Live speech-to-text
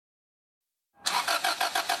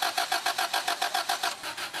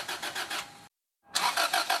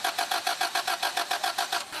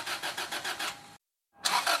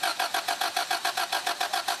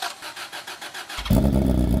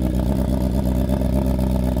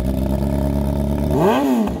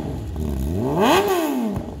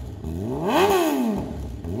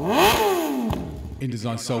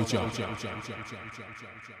Indesign Soldier.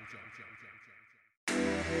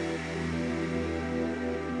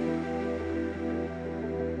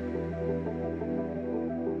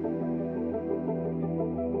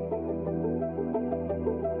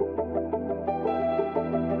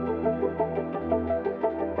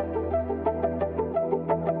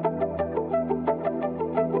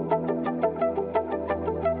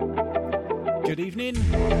 Good evening.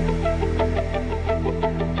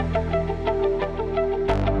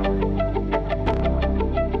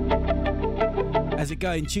 How's it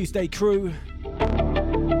going? Tuesday crew,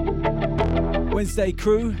 Wednesday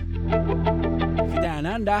crew, if you're down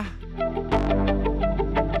under.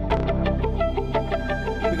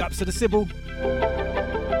 Big ups to the Sybil.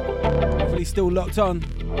 Hopefully still locked on.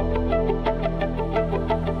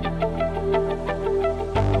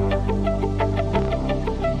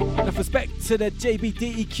 Enough respect to the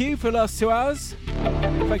JBDEQ for the last 2 hours.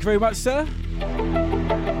 Thank you very much, sir.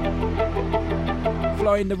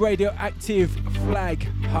 Flying the radioactive flag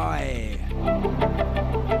high.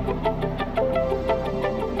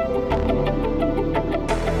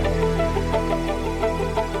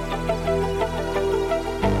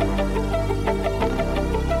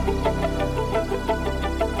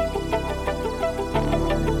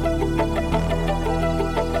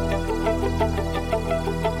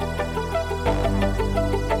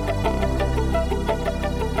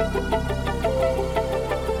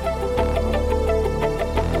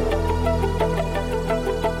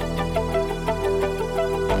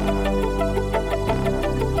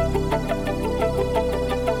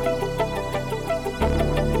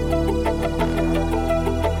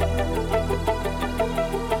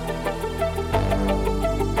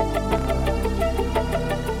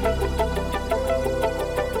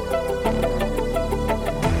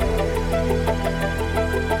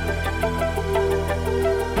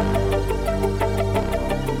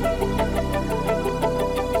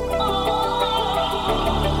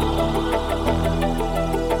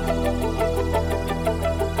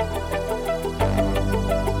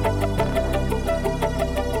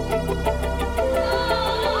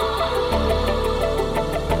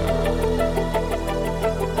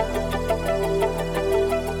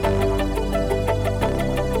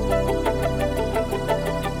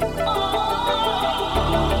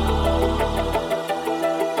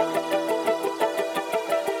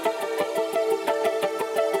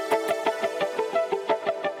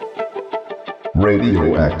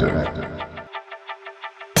 Radioactive.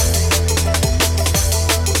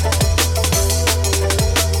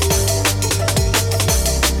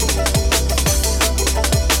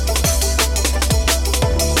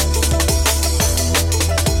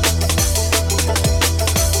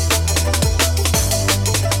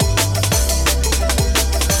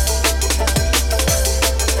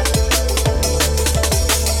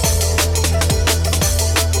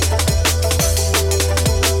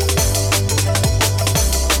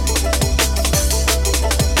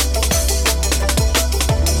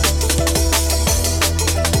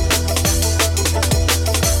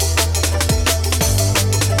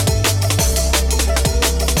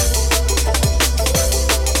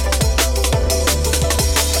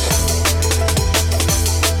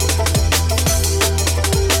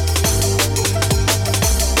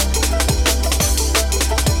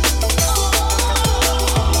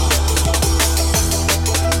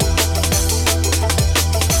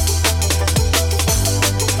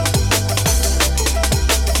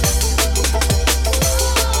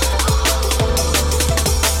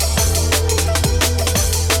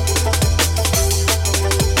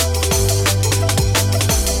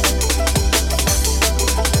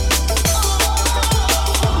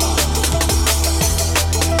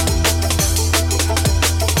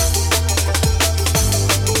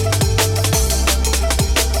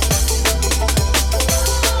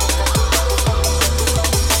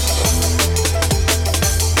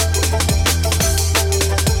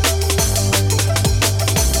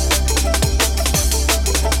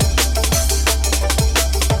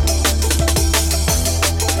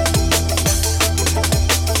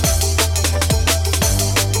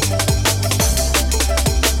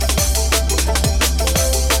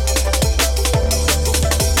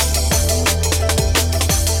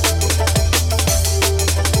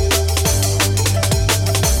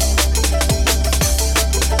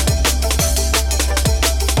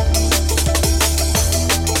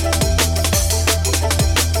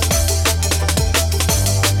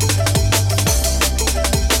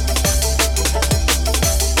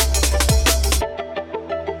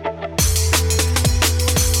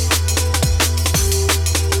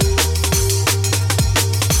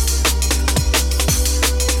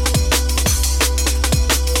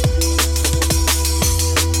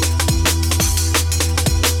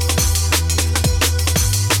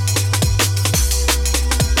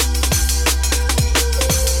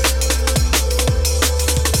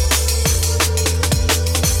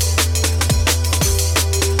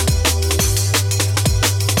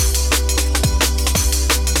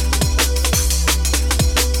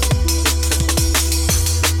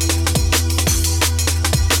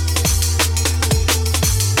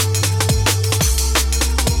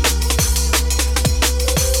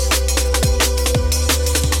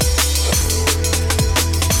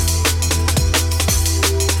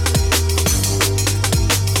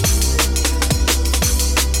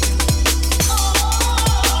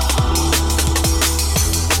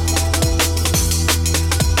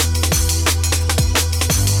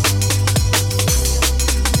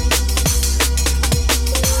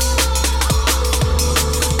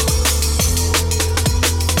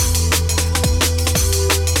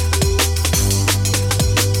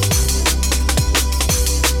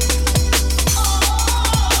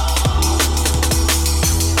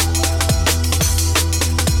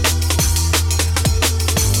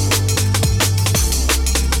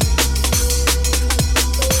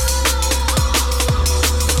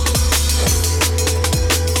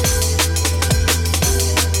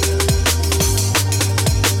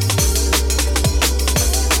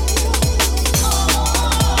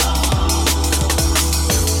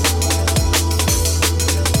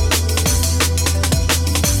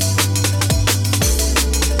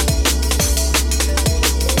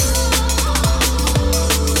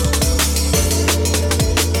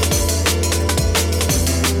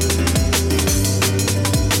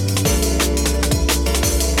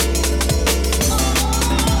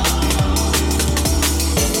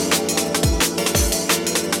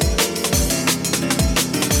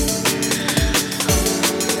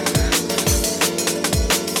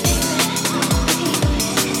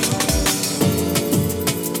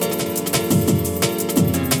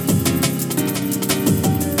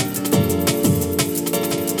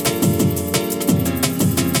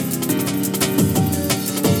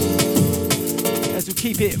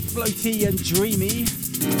 it floaty and dreamy.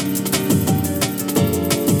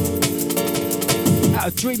 Out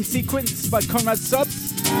of Dream Sequence by Conrad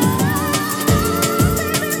Subs.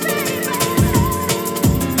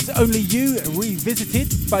 It's Only You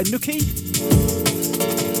Revisited by Nookie.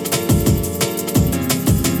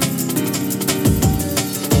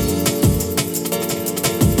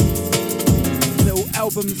 Little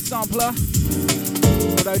album sampler,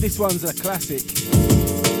 although this one's a classic.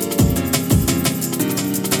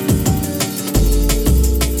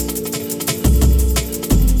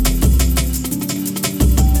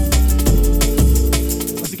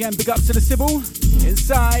 Again, big ups to the Sybil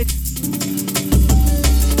inside.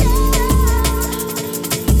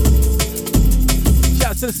 Shout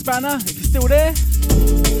out to the Spanner if you're still there.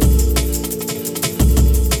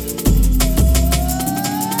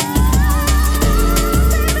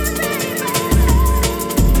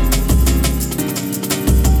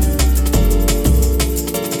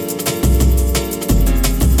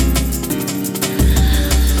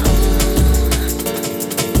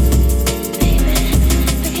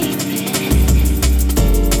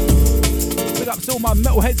 All my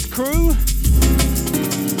Metalheads crew.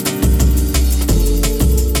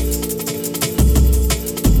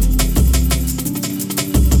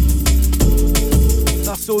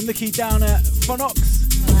 I saw Nikki down at Phonox,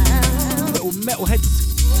 little Metalheads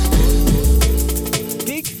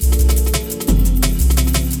gig.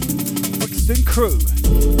 Brixton crew.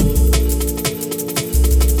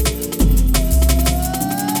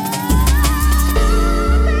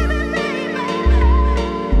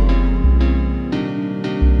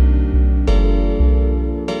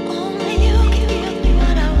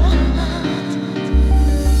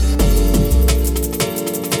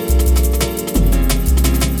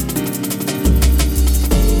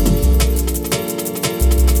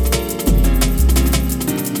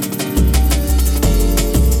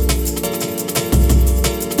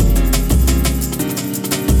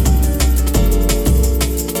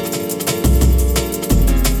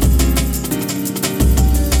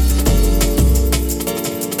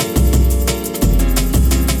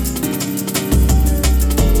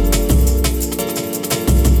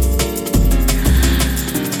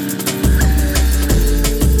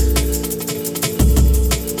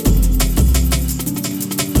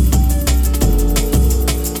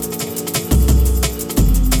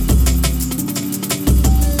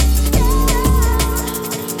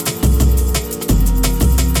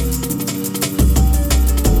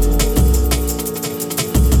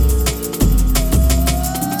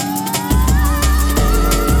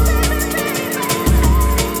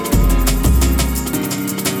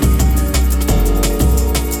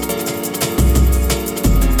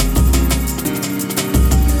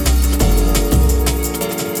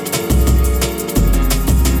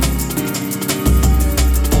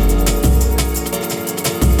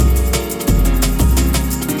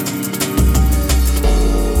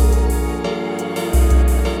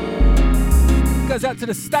 Out to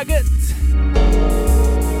the Staggart.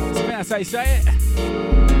 I think that's how you say it.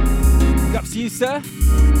 Big ups to you, sir.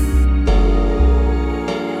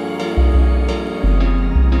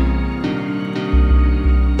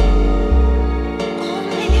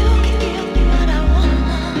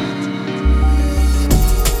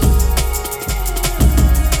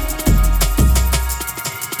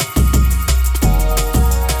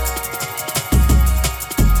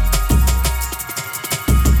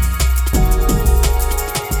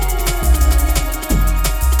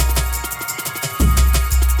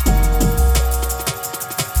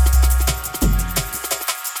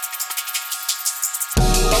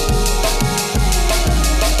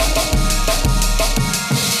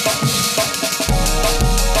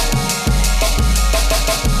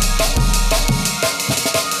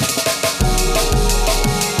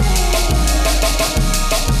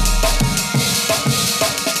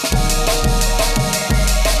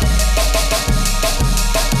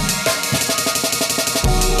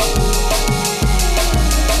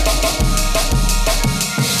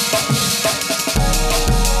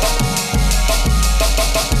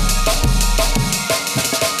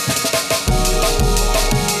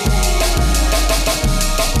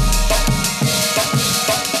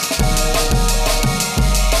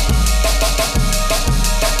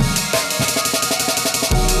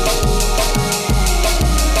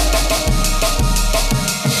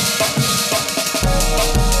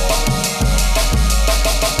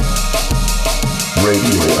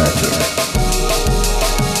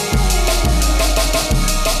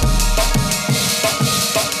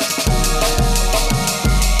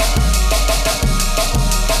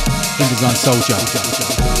 Indesign Soldier.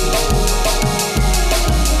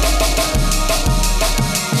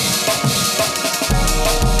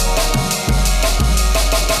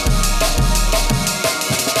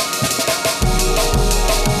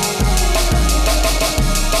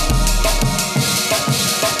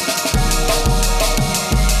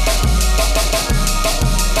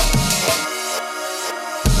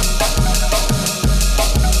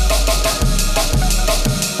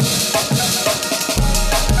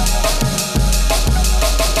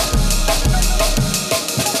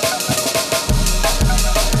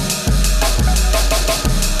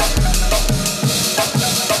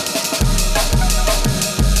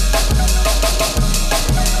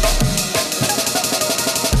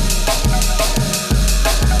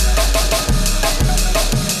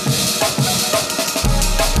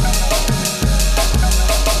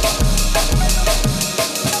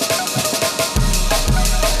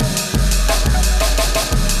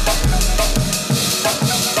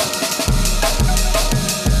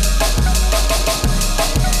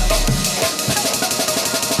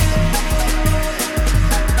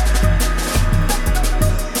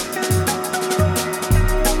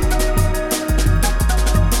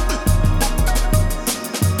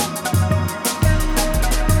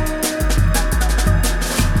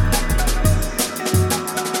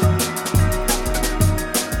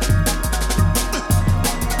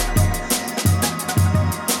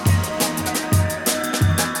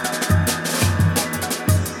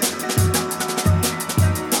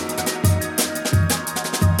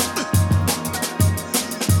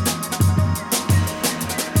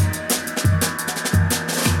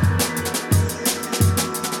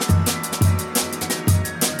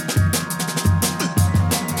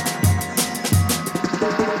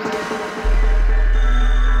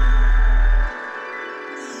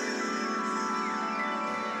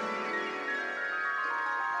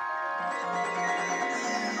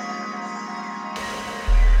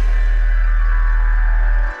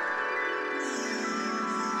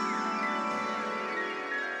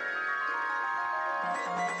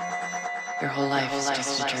 Your whole life is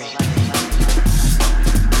just a dream.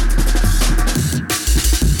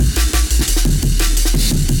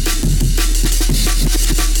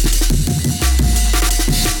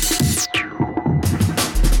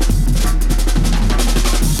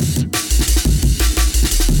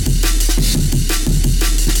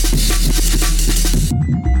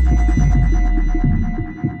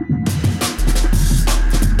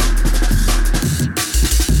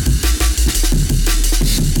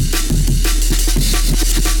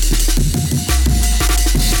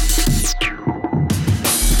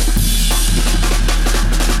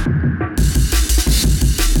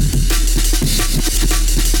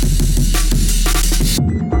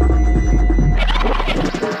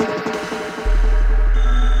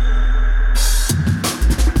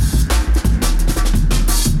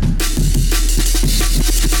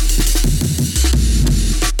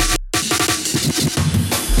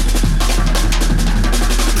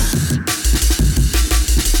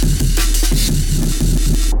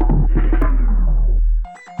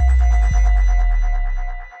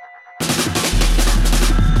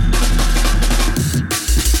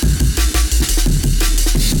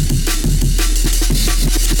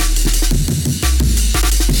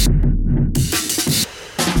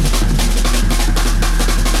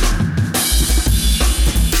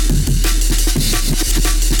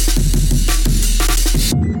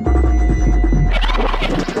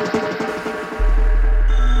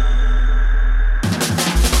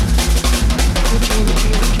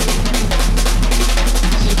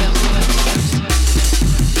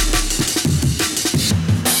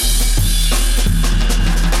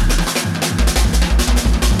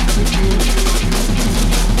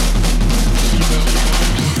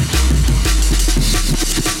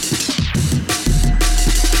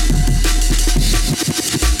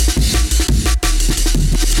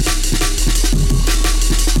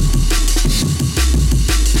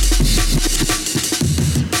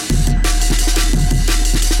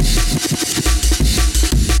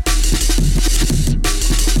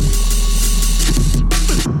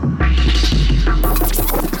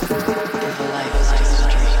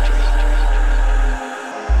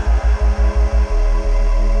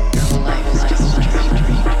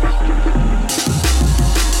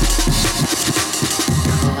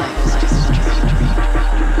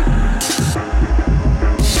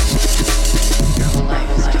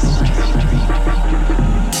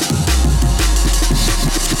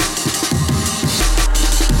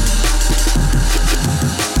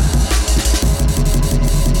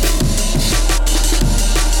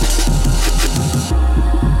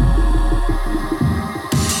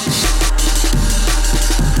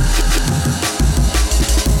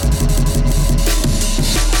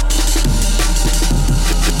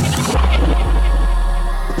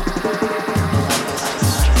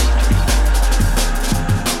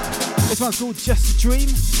 Called Just a Dream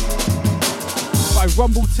by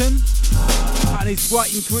Rumbleton and his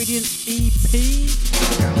White Ingredient EP.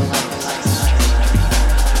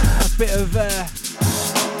 That's a bit of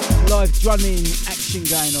live drumming action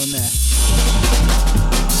going on there.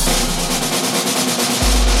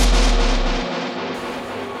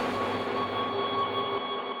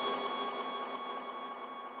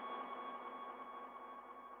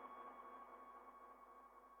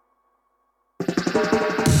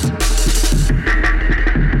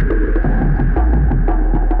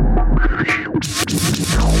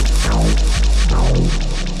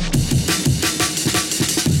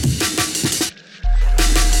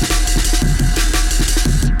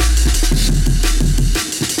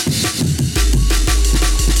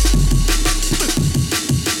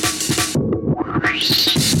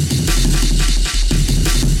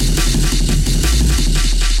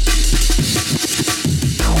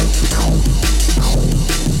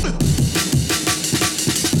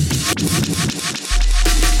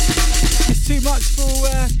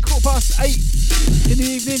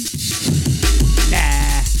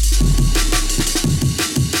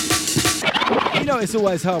 It's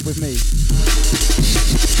always hard with me.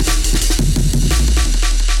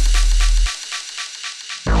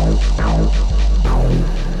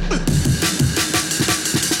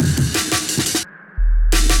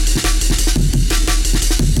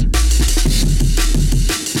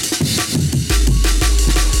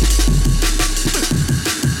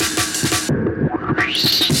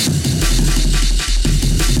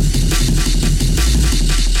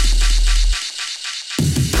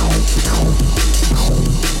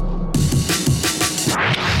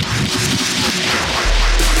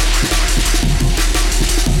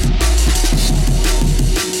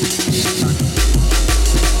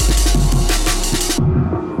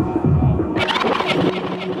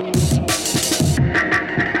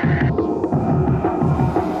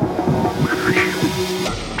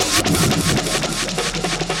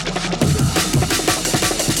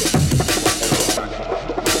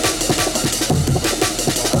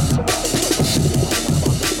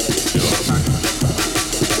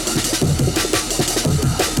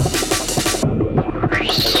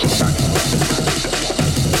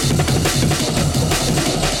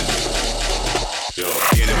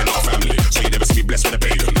 blessed with a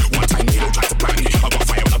pagan. One time they don't try to ban me. I got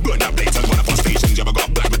fire when I burn that blatant. One of our stations, yeah, I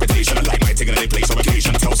got black reputation. I like my thing in any place or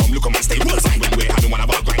occasion. Tell some look on my state world's when we're having one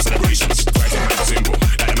of our grand celebrations. Try to make it simple,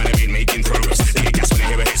 that the man ain't making progress. They get gas when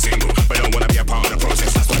they hear a hit single, but don't wanna be a part of the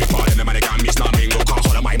process. That's why we part in the man that can't miss not bingo. Can't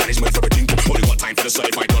hold on my management for a jingle. Only got time for the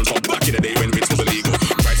certified guns from back in the day when Vince was illegal.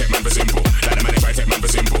 Try to man for simple, that the man try to man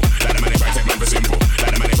for simple, that the man try to man for simple,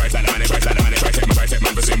 that the man try, that the man try, that the man try to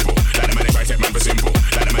man for simple, that the man try to man for simple,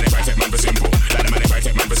 that the man try to man for simple, that the man try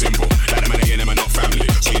to man for simple, that the man ain't them not family.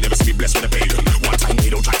 So you never see me blessed with a pagan. One time they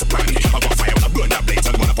don't try to plan me. I got fire when I burn that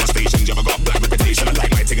blatant. One of our stations, yeah, I got black reputation. I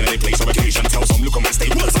like my thing in any place or occasion. Tell some look on my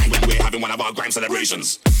state world's when we're having one of our grand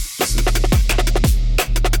celebrations. Listen.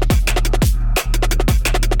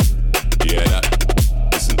 Yeah, that.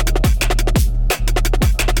 Listen.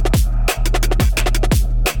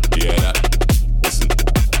 Yeah, that. Listen.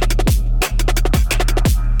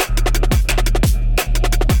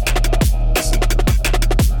 Listen.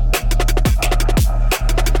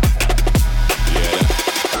 Yeah, that.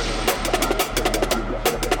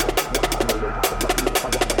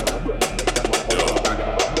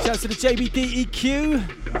 Shouts to the JBDEQ.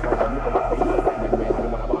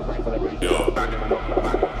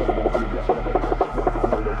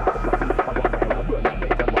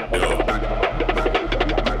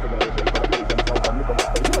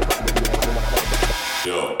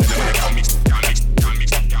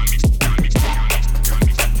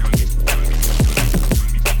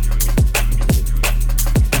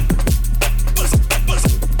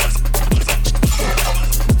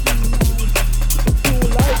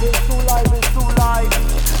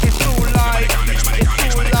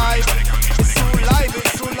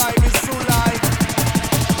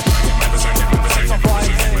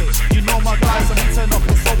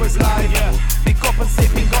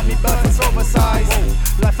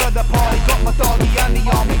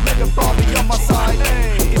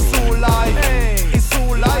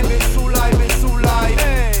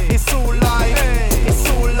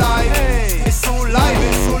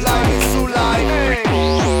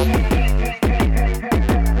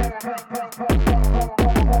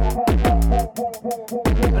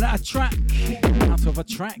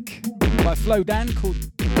 Dan called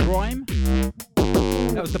Grime.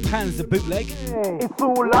 That was the Panzer bootleg. It's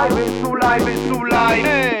all live, it's all live, it's all live.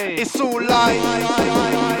 Hey. It's all live.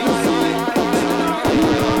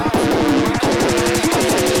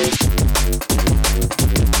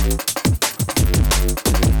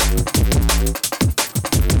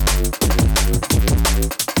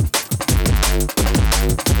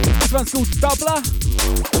 This one's called Doubler,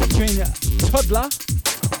 featuring Toddler.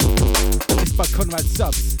 It's by Conrad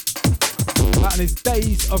Subs. Out on his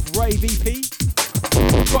Days of Rave EP.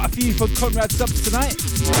 Quite a few for Conrad Subs tonight.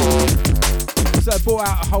 So I brought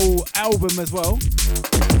out a whole album as well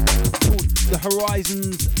called The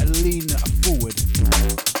Horizons Lean Forward.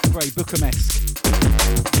 Very Bookham-esque.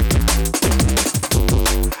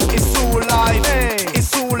 It's all live,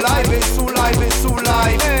 it's all live, it's all live, it's all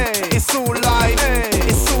live, it's all live,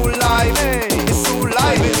 it's all live, it's all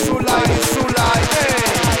live, it's all live, it's all live.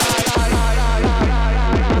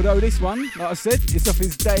 Although this one, like I said, it's off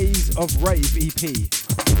his Days of Rave EP.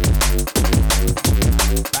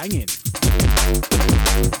 Banging.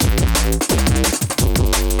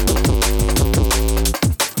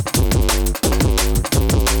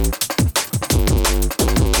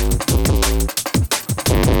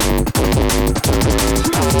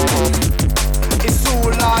 It's all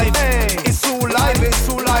live, it's all live, it's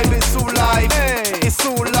all live, it's all live, it's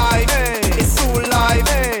all live, it's all live,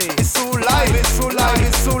 it's all live, it's all live,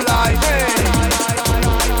 it's all live.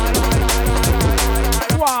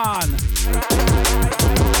 One.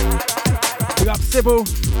 Big up Sybil.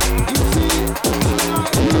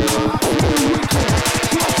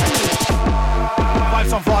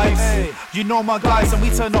 Vibes on vibes, you know my guys, and we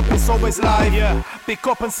turn up, it's always live. Yeah. Pick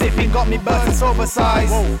up and sipping, got me birds, it's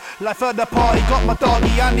oversized. Whoa. Life at the party, got my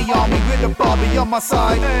doggy and the army with the Barbie on my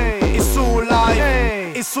side. Hey. It's all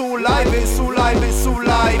live, it's all live, it's all live, it's all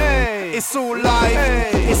live, it's all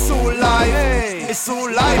live, it's all live, it's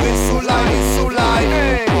all live, it's all live, it's all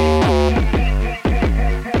live.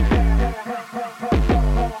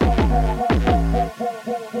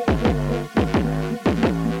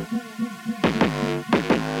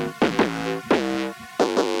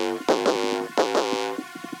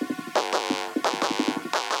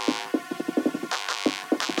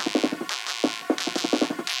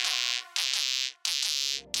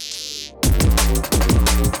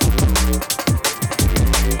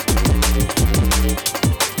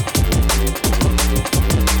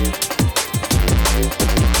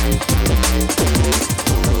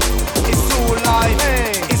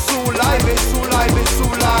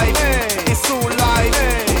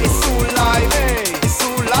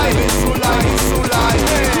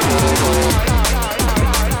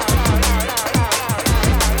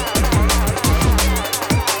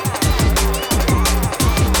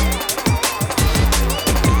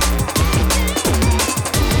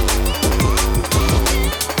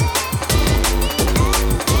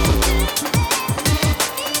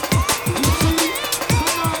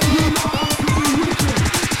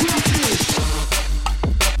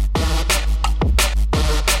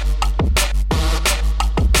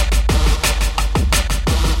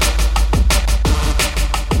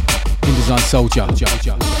 soldier.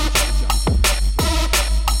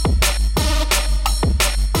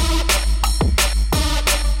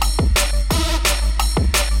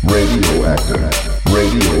 Radioactive.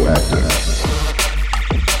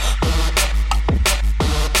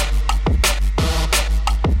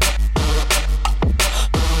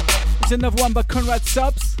 It's another one by Conrad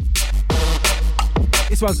Subs.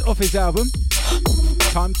 This one's off his album,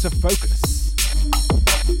 Time to Focus.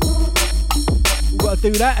 We've got to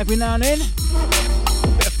do that every now and then.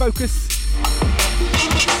 Bit of focus.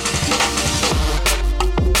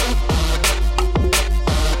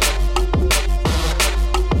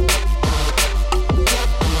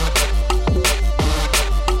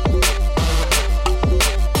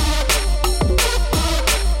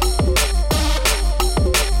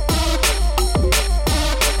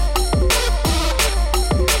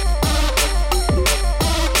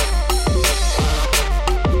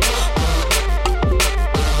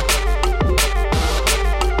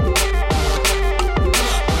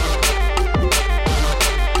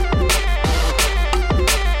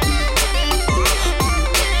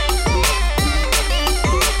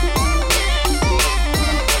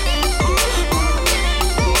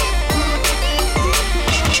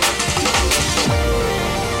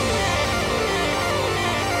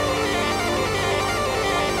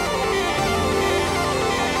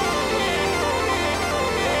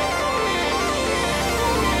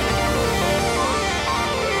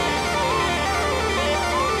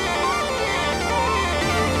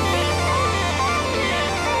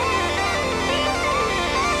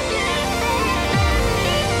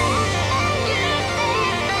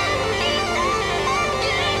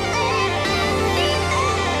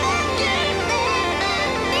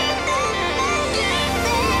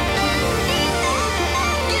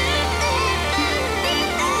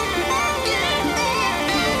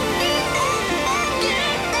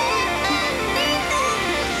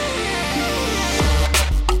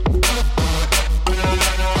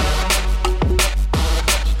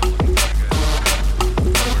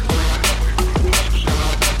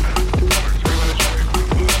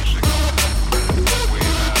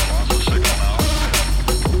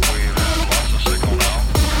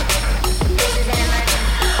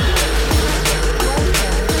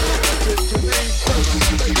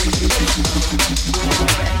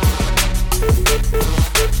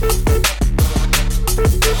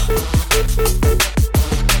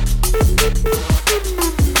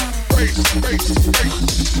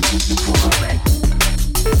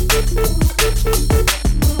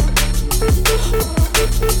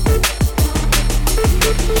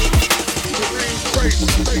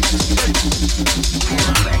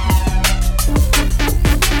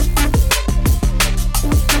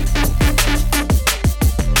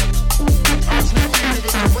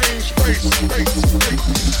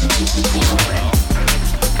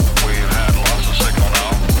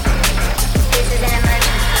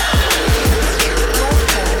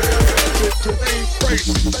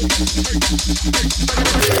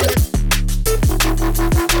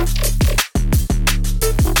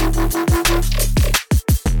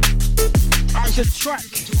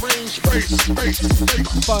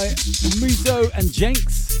 By Muzo and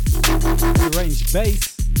Jenks, arranged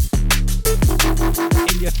bass,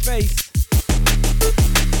 In Your Face.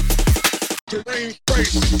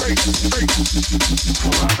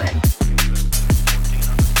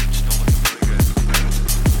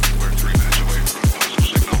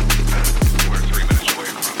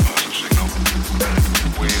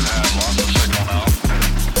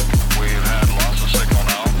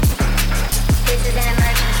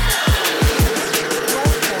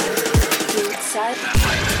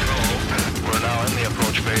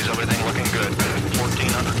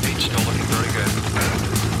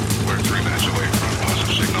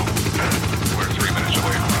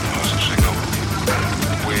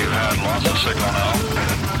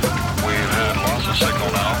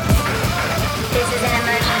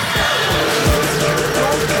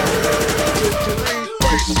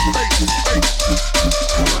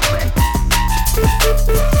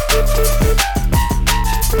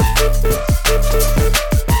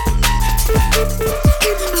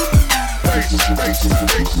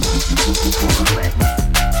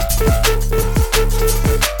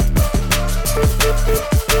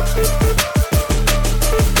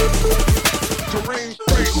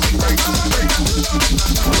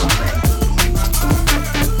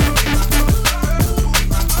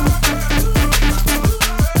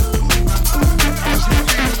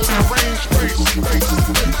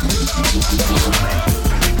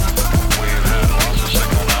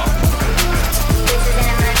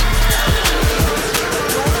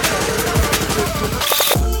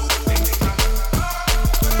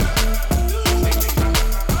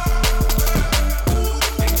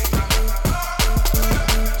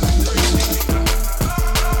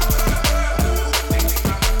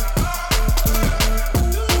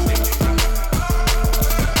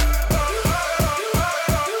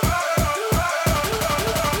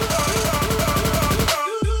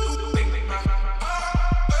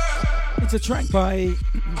 A track by,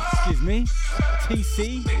 excuse me,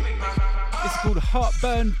 TC. It's called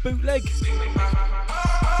Heartburn Bootleg.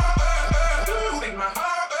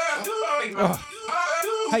 Oh,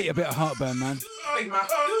 hate a bit of heartburn, man.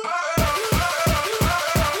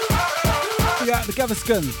 Big out the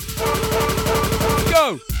Gaviscon.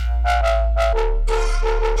 Go!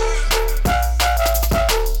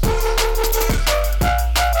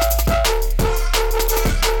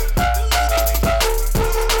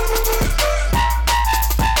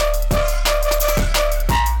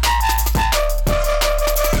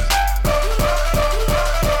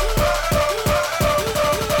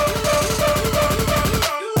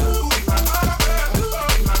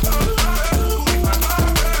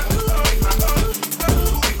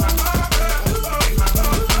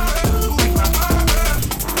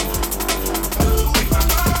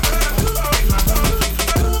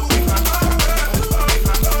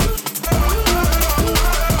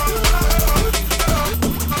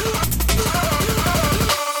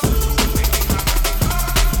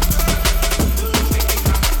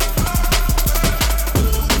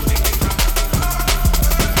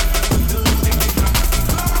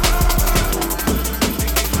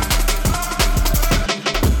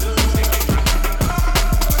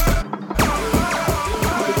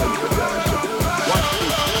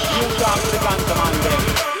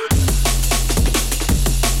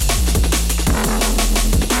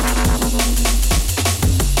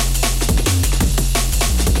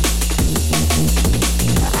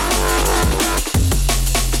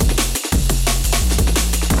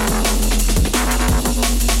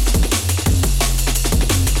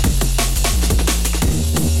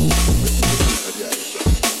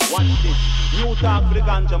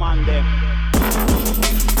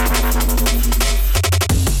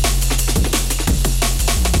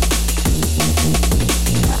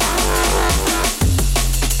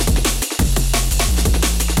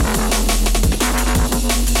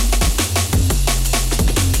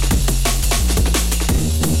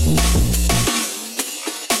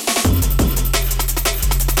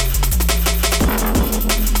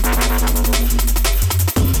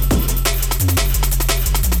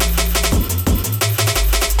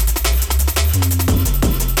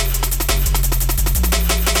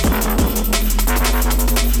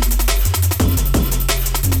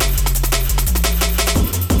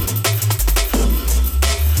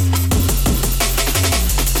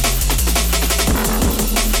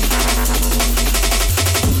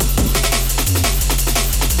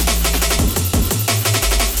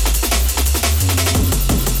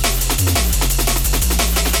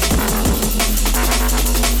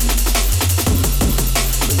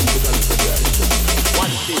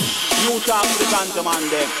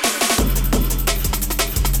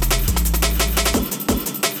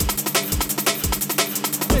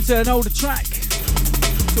 It's an older track,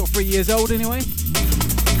 sort of 3 years old anyway.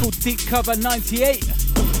 It's called Deep Cover 98 by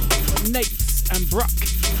Nates and Bruck.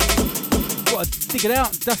 Gotta dig it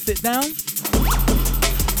out, dust it down.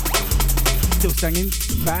 Still singing,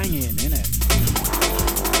 banging, innit?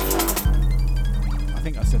 I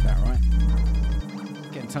think I said that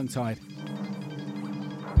right. Getting tongue-tied.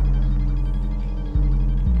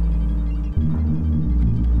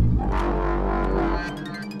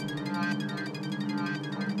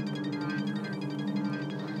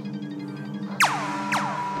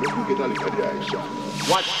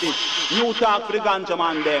 Watch this, new talk for the ganja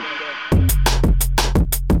man them.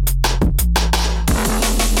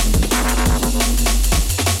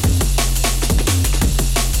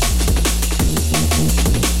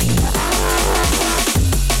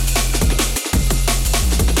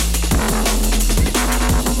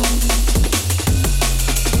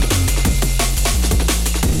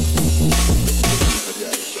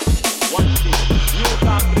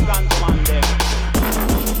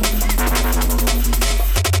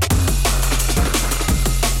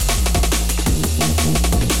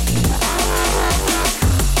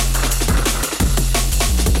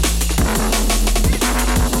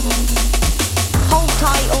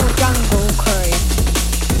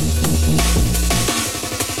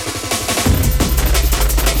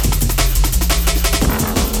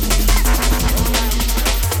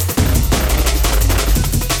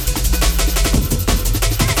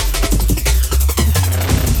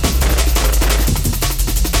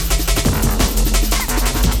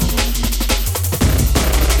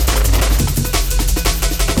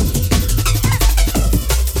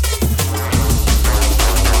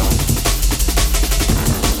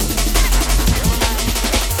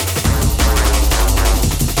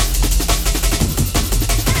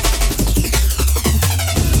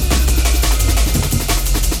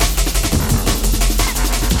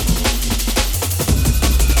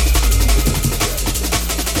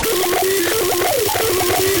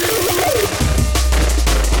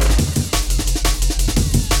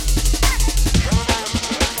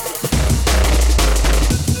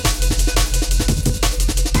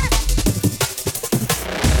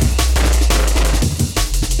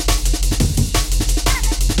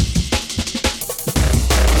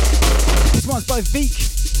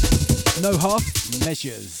 No half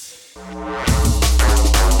measures.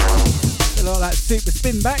 Feel like that super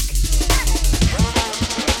spin back.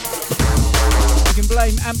 You can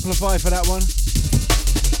blame Amplify for that one.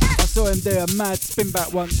 I saw him do a mad spin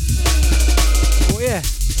back once. Well, yeah,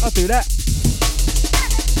 I'll do that.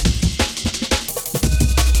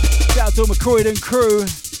 Shout out to all my Croydon crew.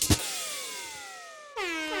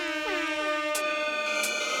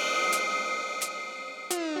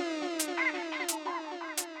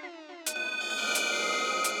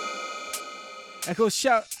 Of course,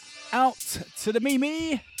 shout out to the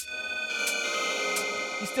Mimi. You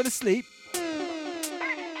still asleep?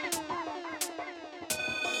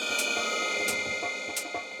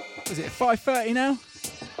 Is it 5:30 now?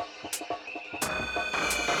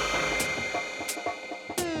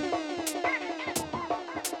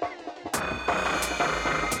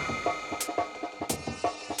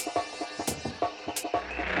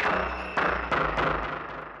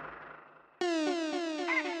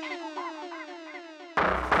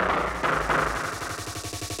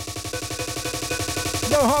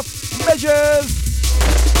 No half measures.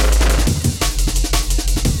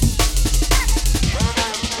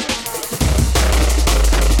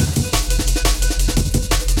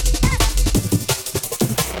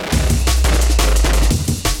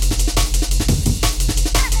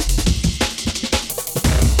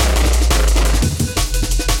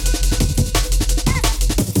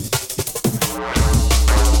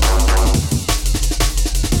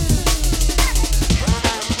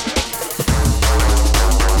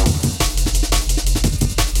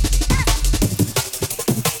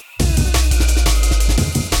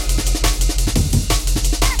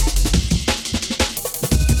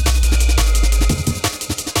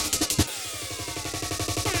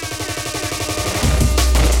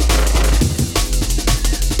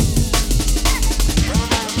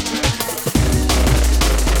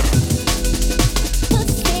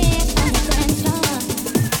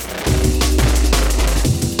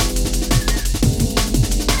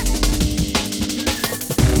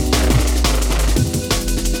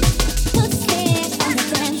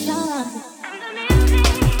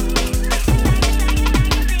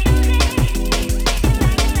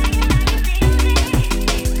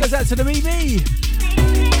 To the Mimi.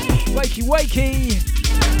 Wakey, wakey.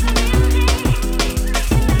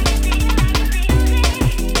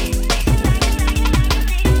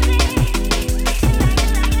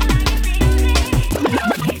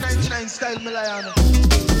 Style Milan.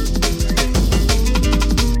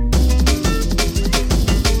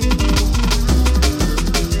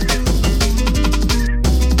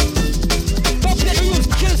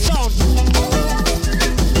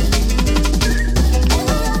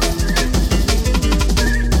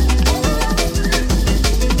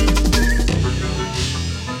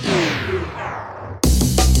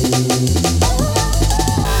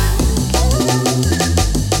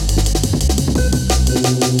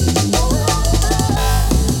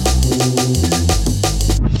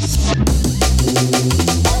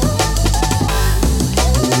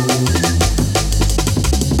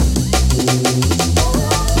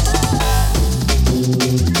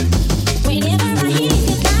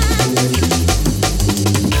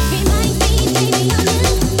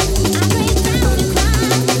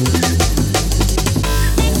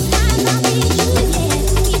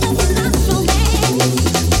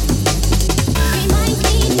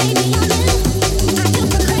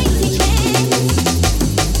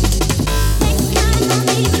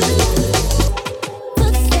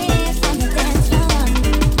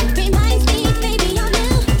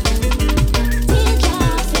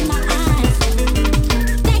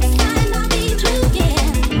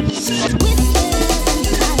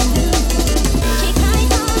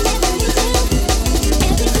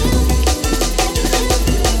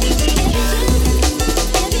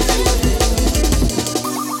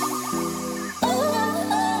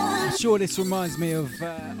 This reminds me of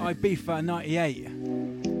Ibiza 98.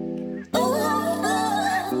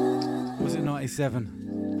 Was it 97?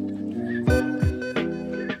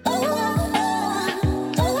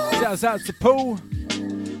 Shouts out to Paul.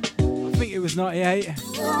 I think it was 98. I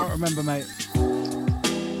can't remember, mate.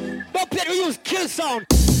 Don't better use kill sound.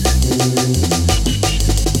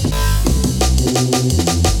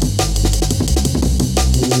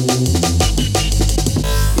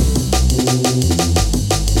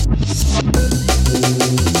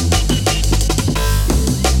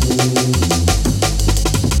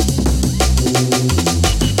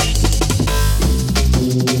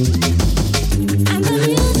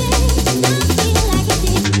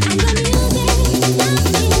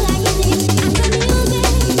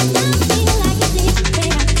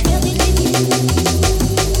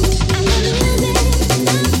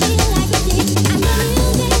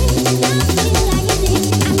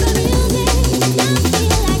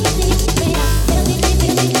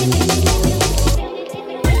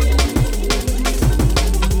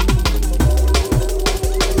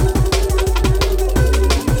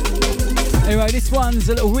 one's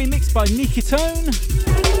a little remix by Nikitone.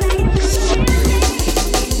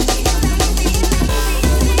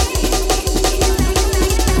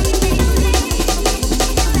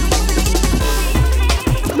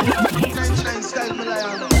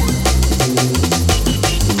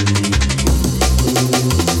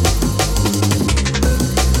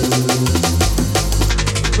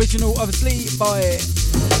 Original, obviously, by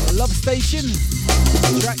Love Station.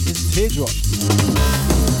 The track is Teardrops.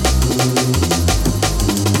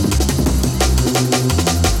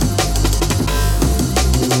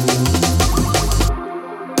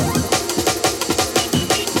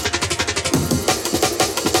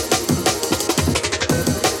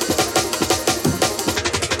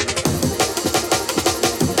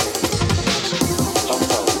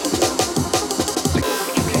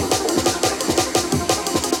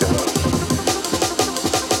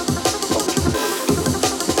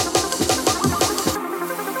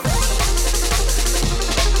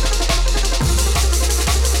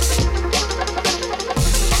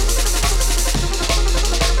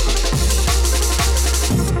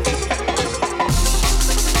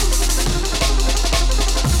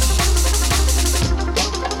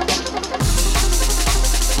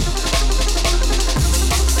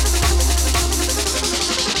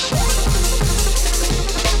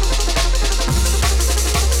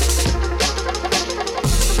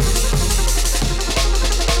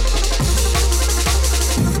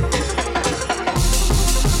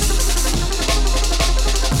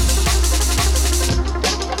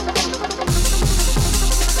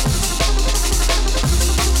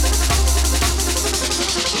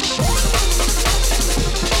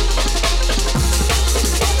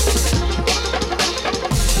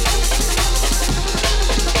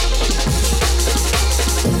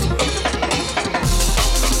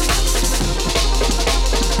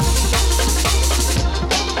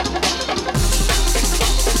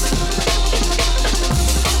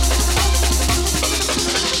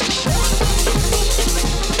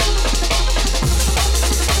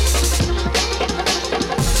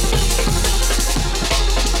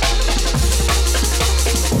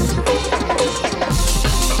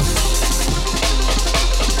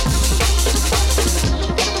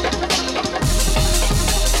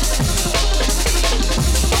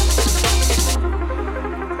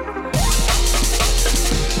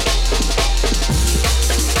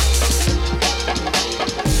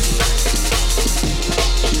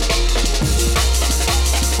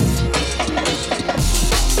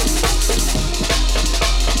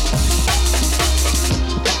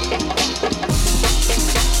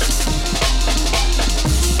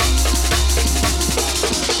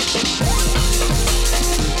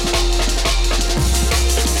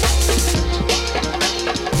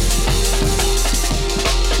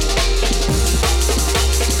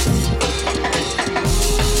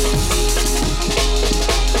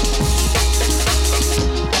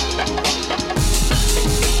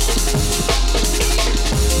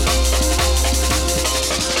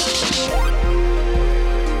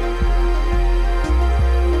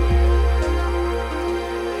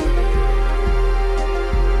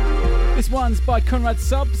 By Conrad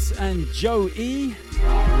Subs and Joe E.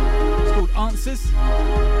 It's called Answers.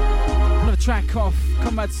 Another track off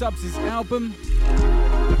Conrad Subs' album,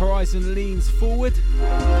 The Horizon Leans Forward.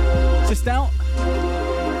 Just out.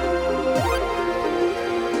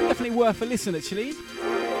 Definitely worth a listen, actually. You've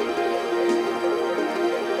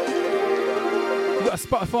got a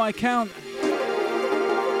Spotify account.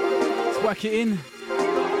 Let's whack it in.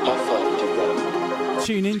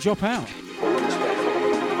 Tune in, drop out.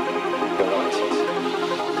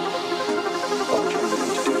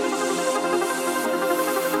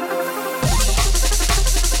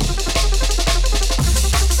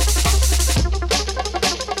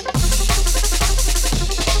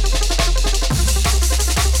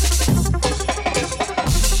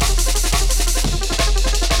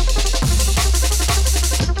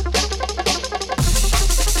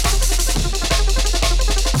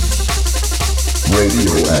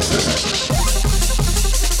 Radioactive.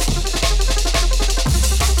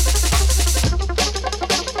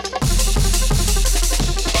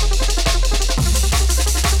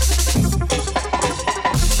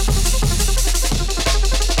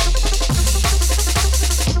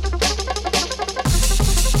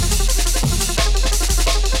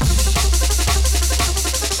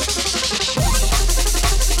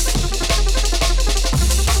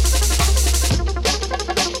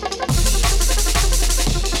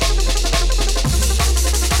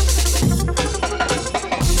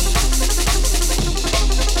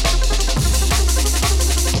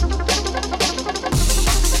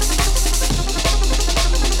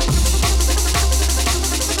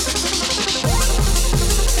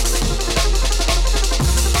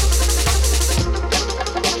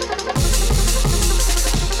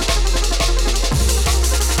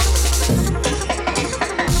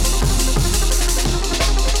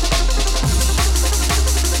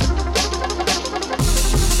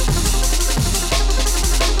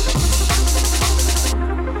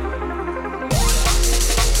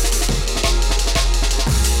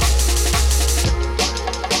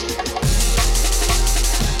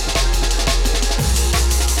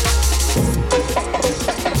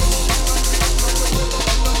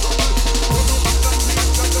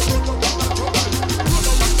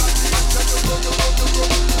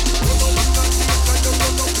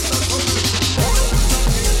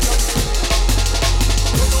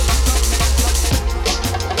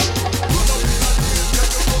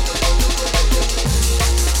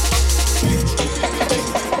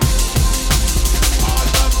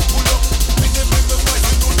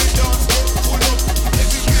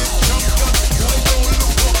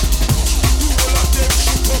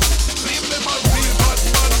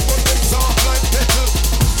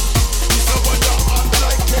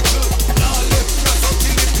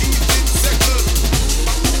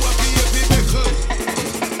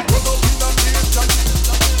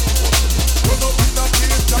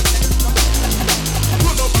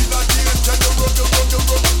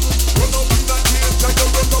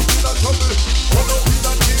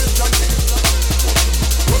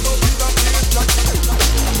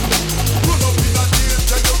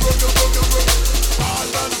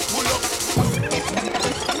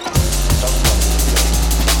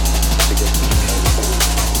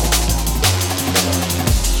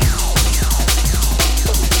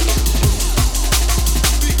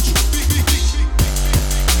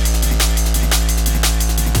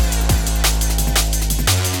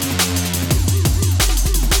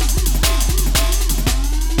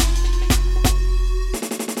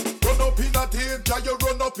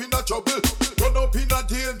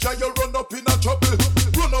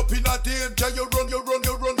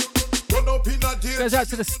 Goes out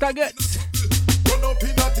to the Staggart.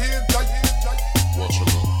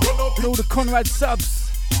 And all the Conrad subs.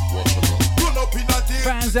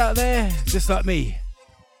 Fans out there, just like me.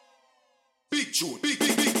 Big tune, big.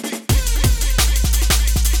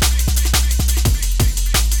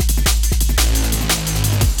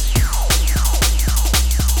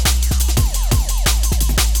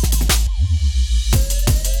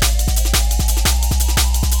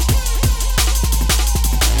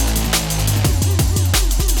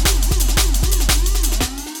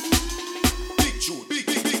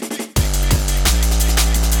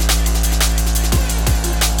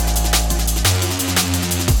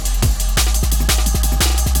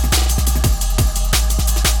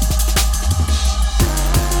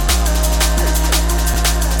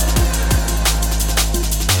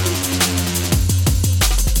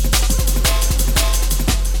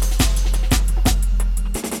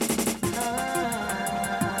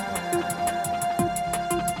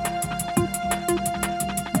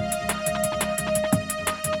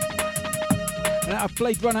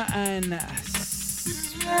 Blade Runner and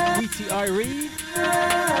Sweetie Irie.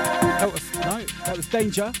 That was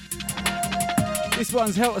Danger. This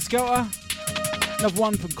one's Helter Skelter. Another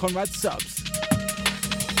one from Conrad Subs.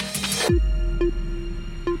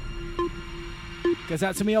 Goes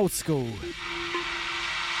out to me old school.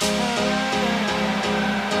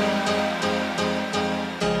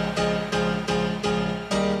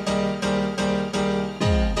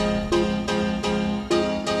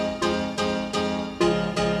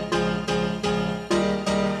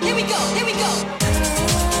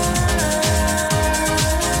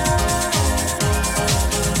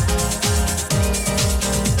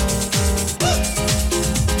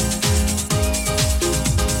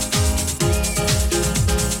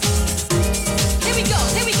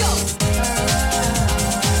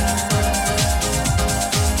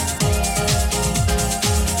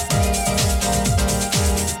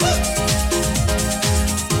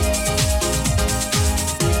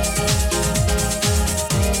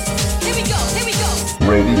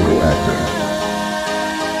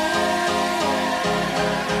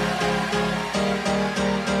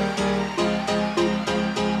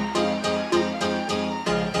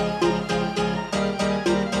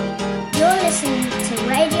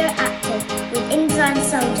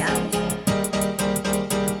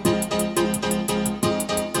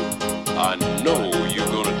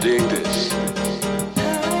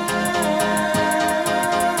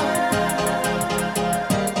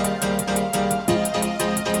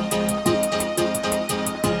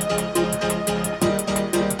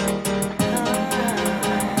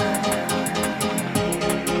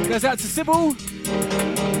 Goes out to Sybil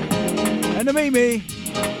and the Mimi.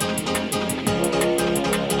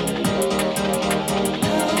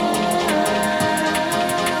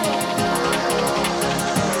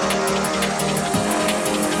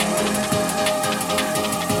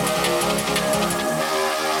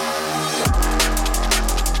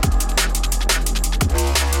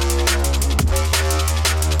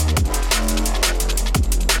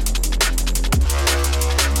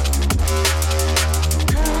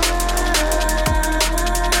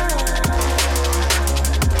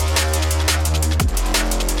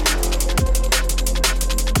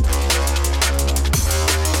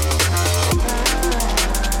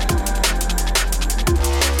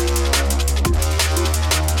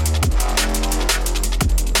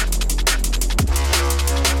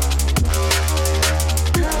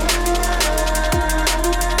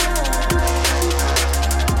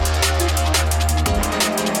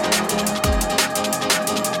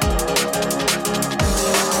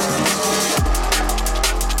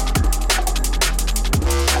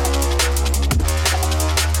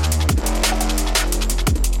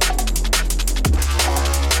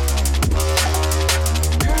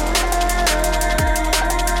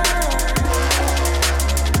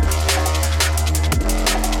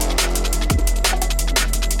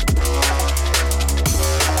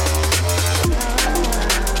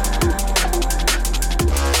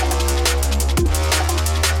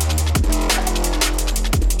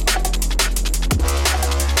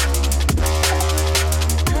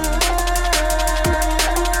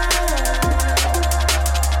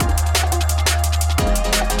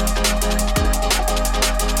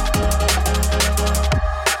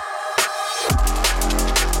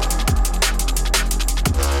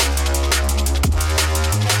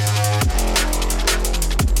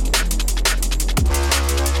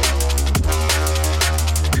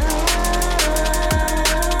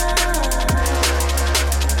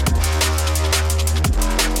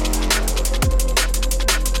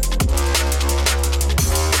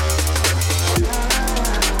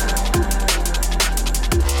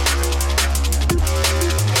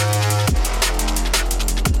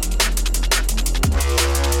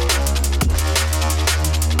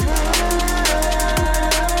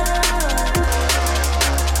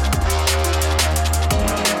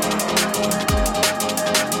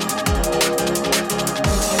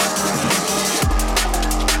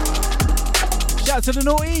 out to the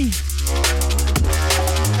naughty.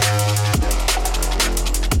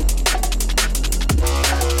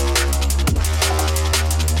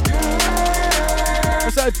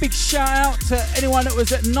 Also a big shout out to anyone that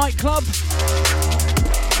was at nightclub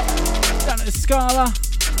down at the Scala.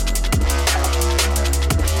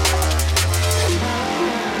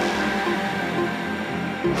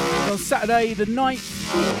 On Saturday the 9th,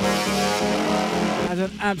 had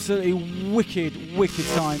an absolutely wicked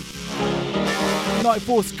time. Night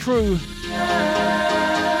Force crew,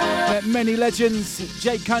 met many legends,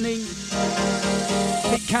 Jake Cunning,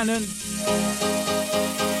 Pete Cannon,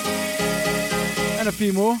 and a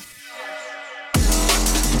few more.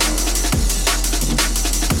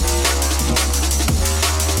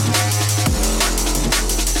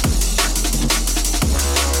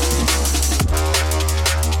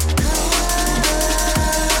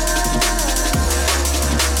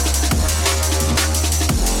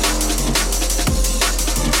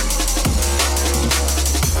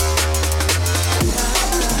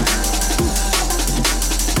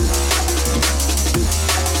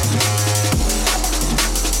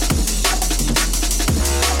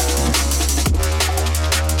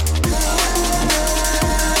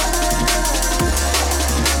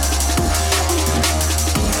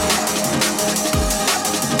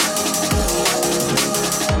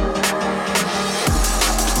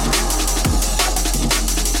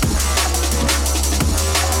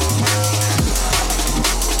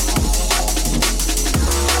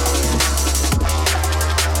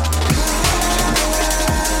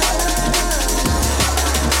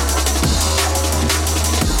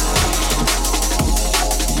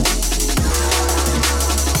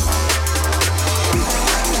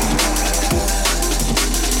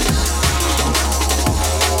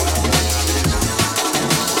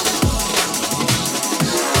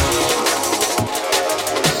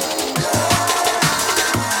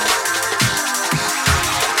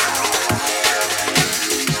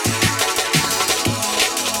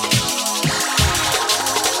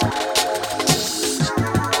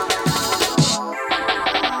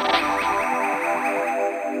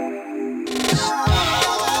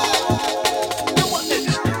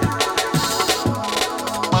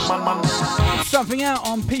 Something out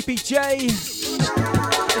on PPJ.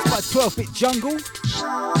 It's by 12-Bit Jungle.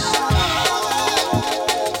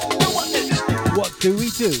 What do we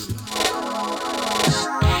do?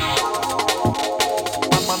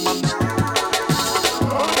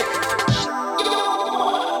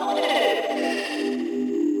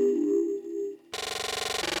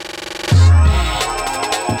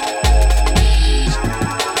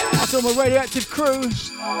 That's all my radioactive crew.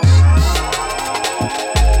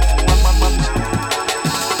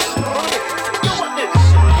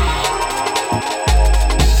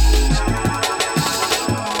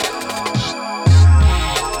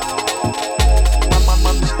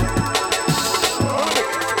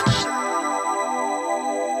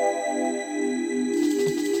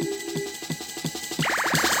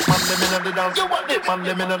 Man,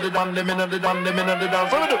 them inna the dance, man, them inna the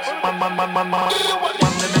dance. What we do? Man, man. Man,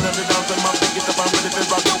 them inna the dance, and man pick it up and ready for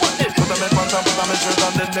rock. Put on me pants and put on me shirt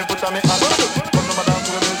and then me put on me hat. What we do? Come to my dance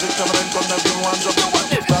to the music, come and come and give me one drop.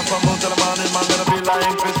 Start from noon till the morning, man, gonna be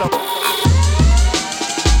lying fist up.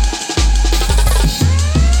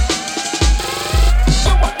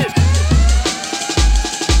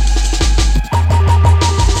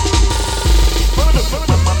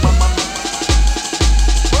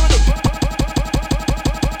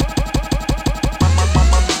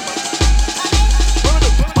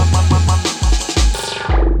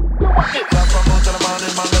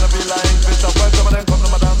 Some of them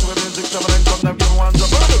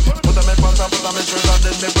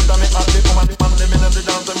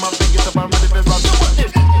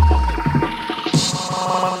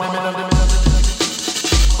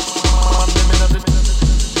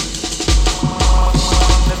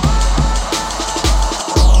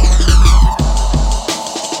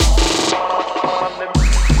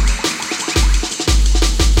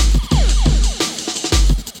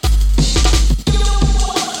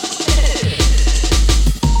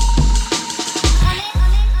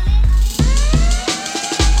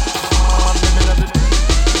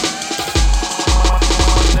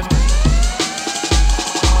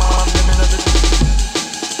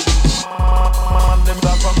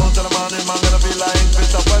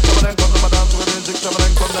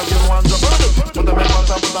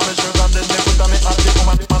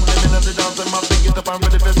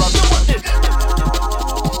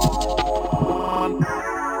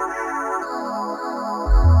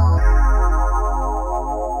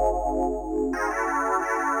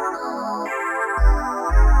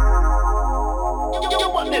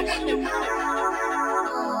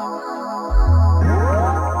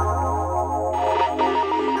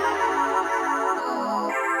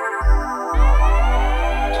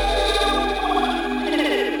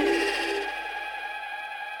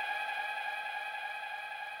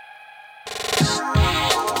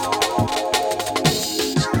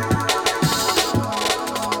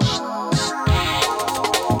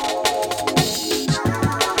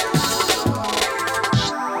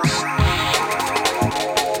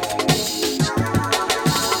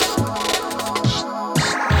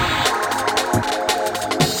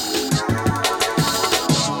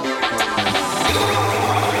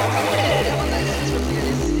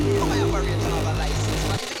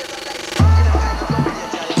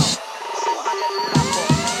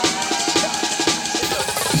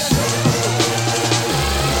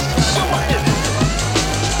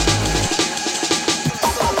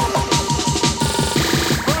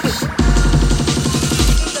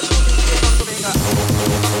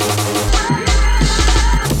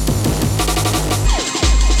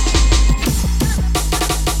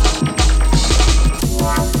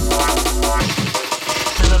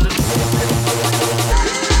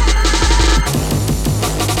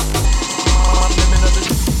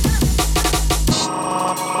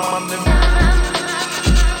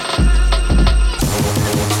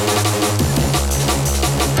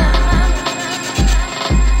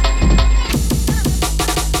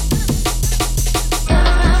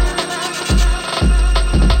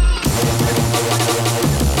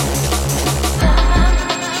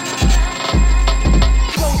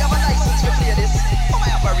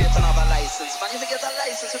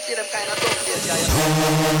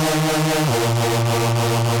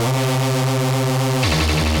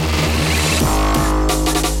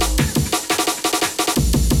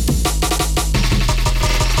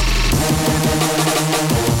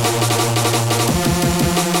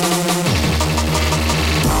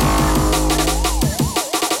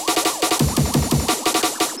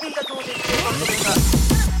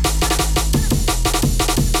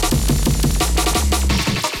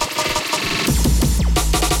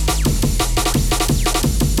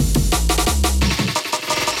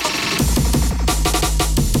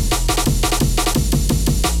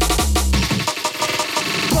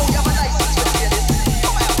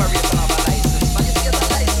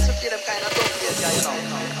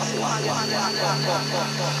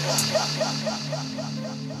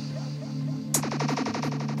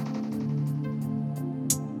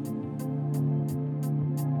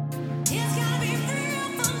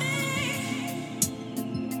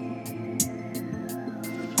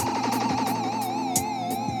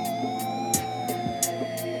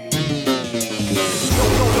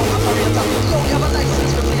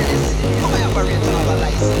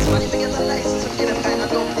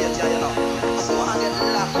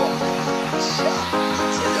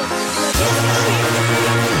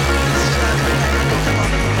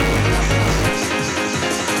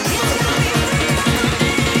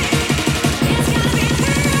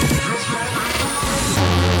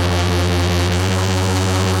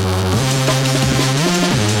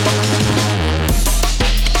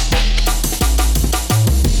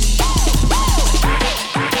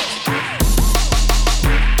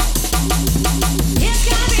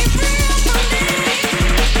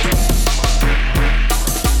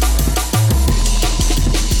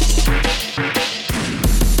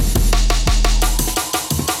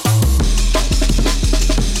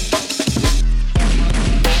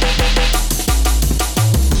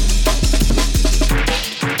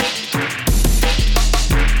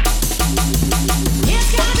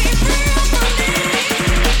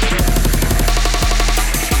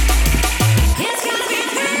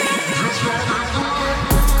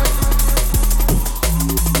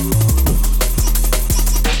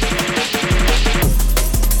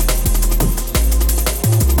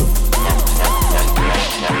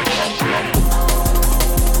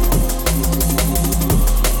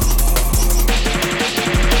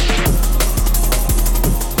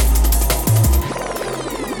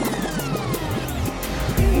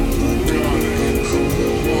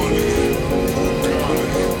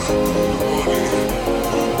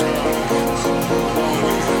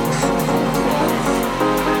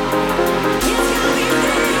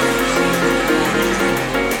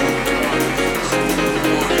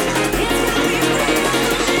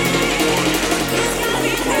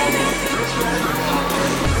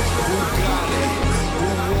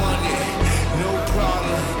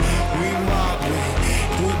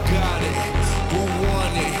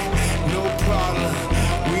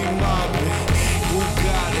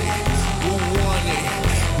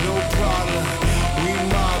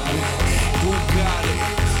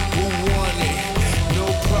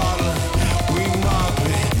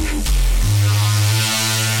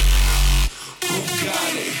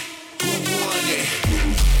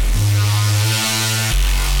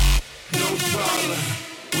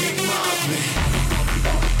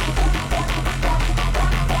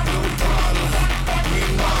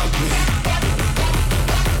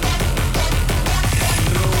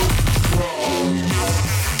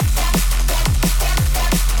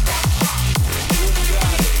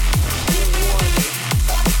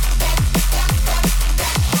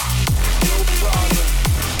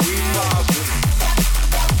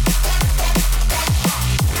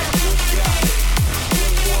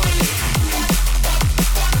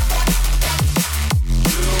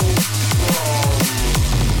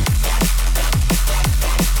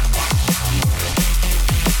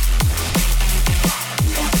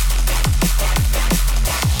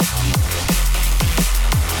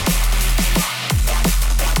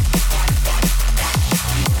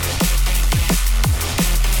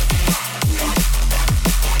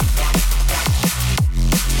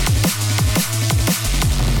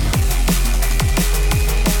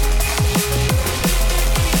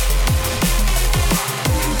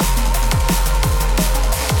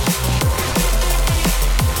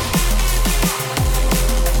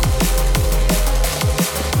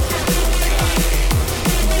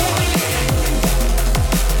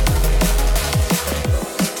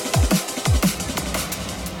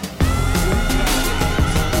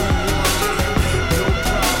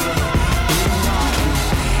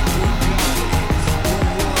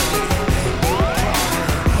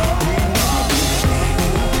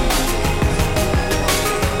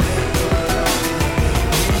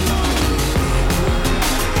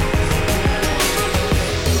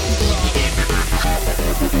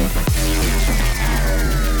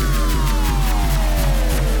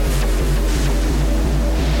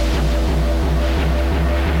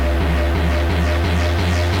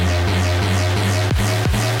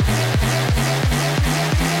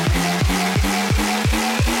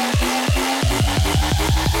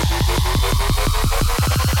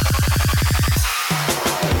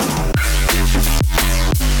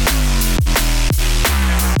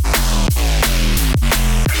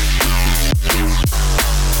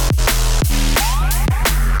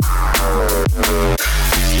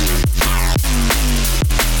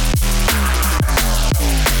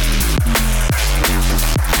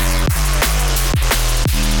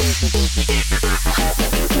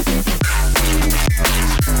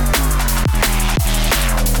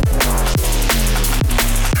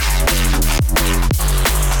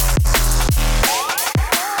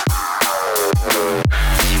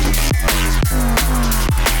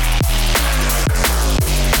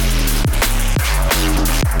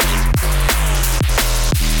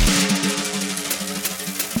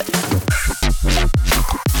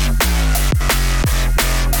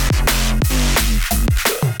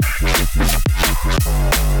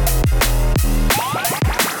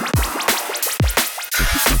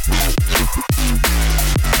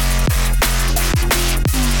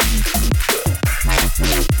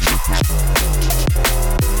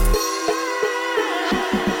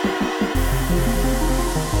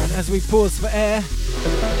Pause for air.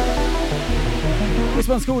 This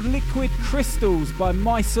one's called Liquid Crystals by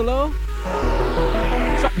Mysolar.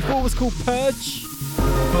 Track before was called Purge,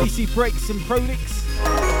 DC Breaks and Prolix.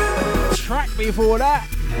 Track before that,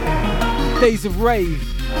 Days of Rave,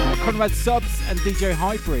 Conrad Subs and DJ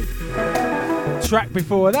Hybrid. Track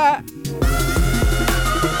before that,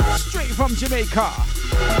 straight from Jamaica,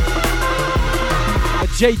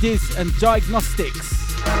 Jadiz and Diagnostics.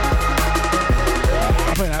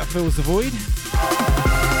 I think that fills the void.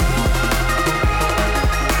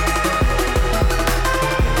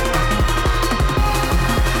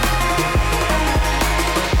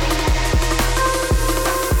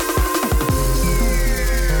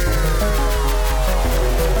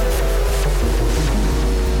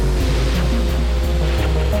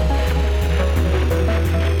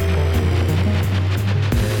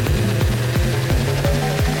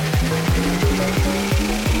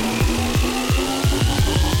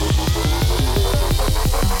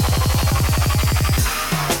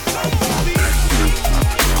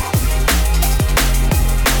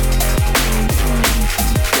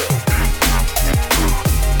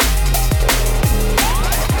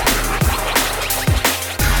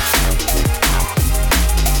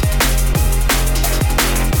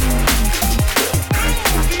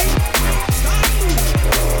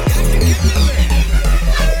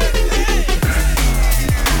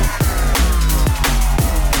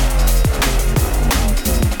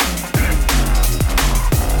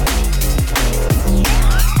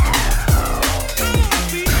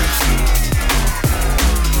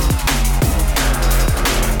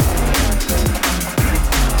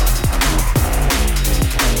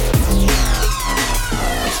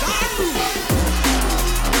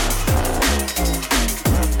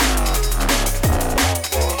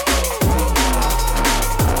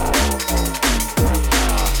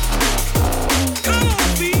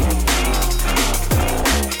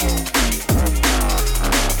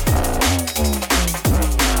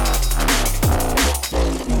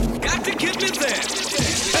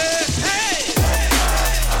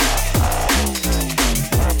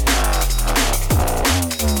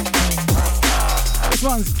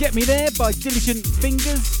 Get Me There by Diligent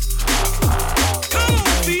Fingers.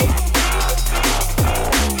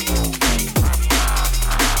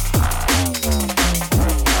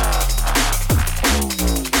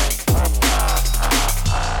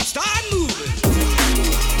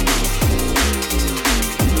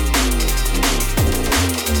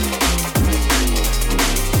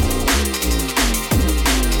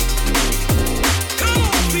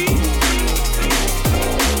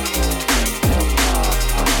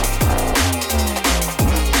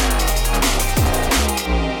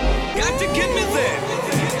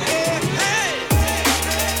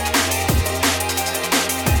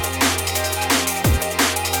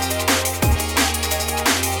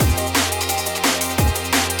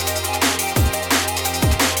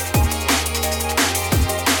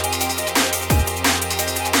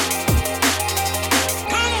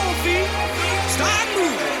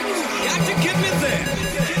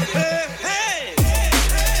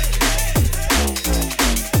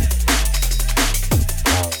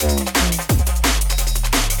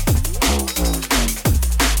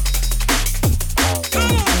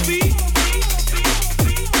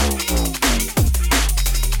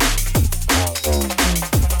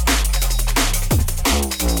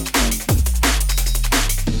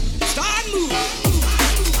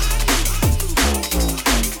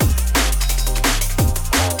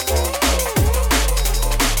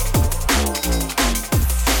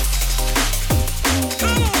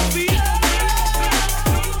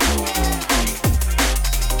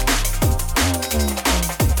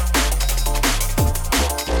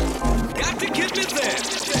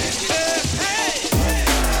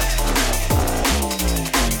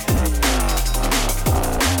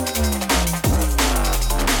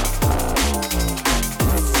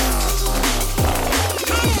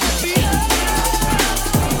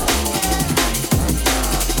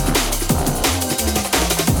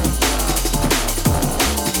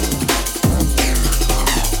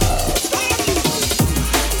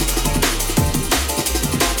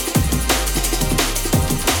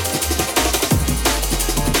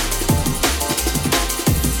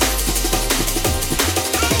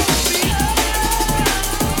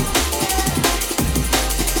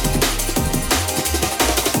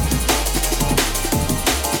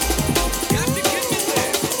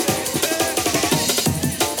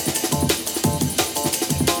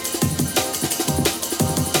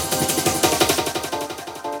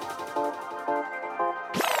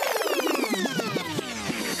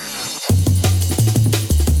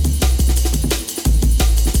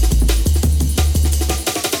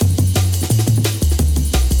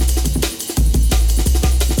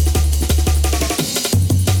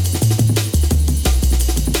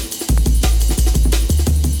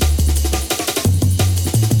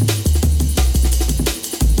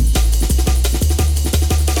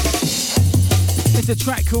 A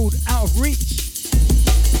track called Out of Reach.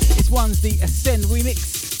 This one's the Ascend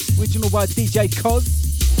remix, original by DJ Koz.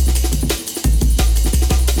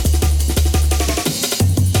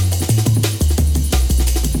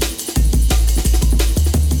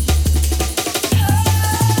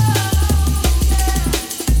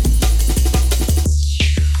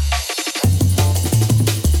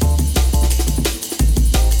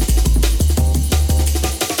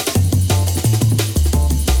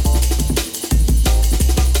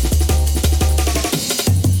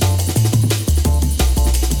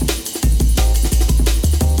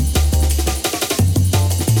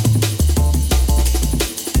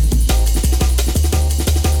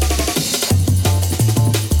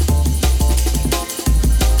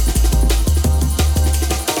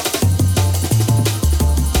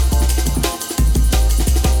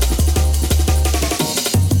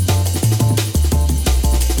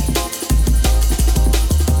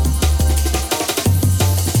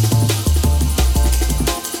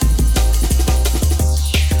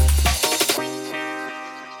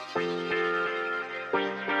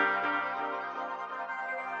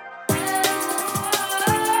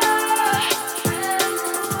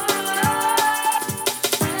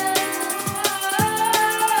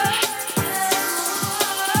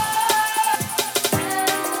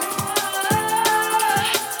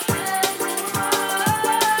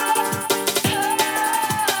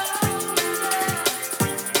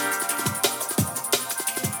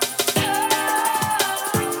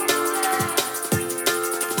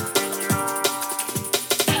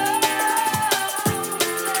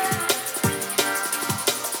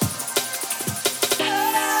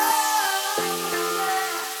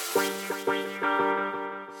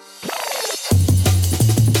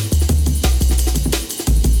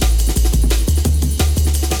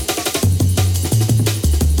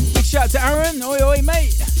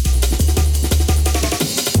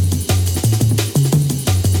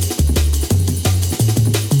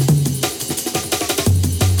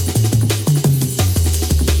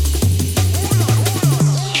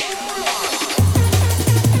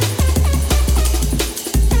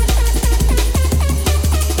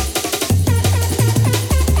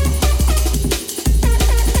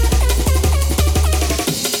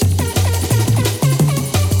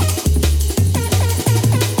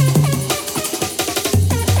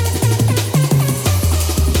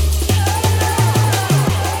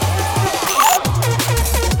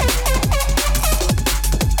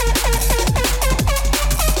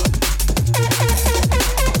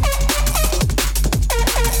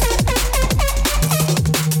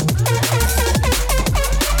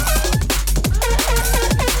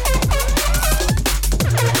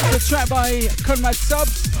 Conrad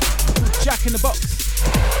Subs, Jack in the Box.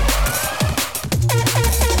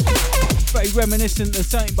 Very reminiscent of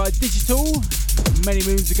something by Digital many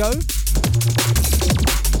moons ago.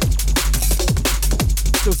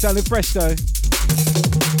 Still sounding fresh though.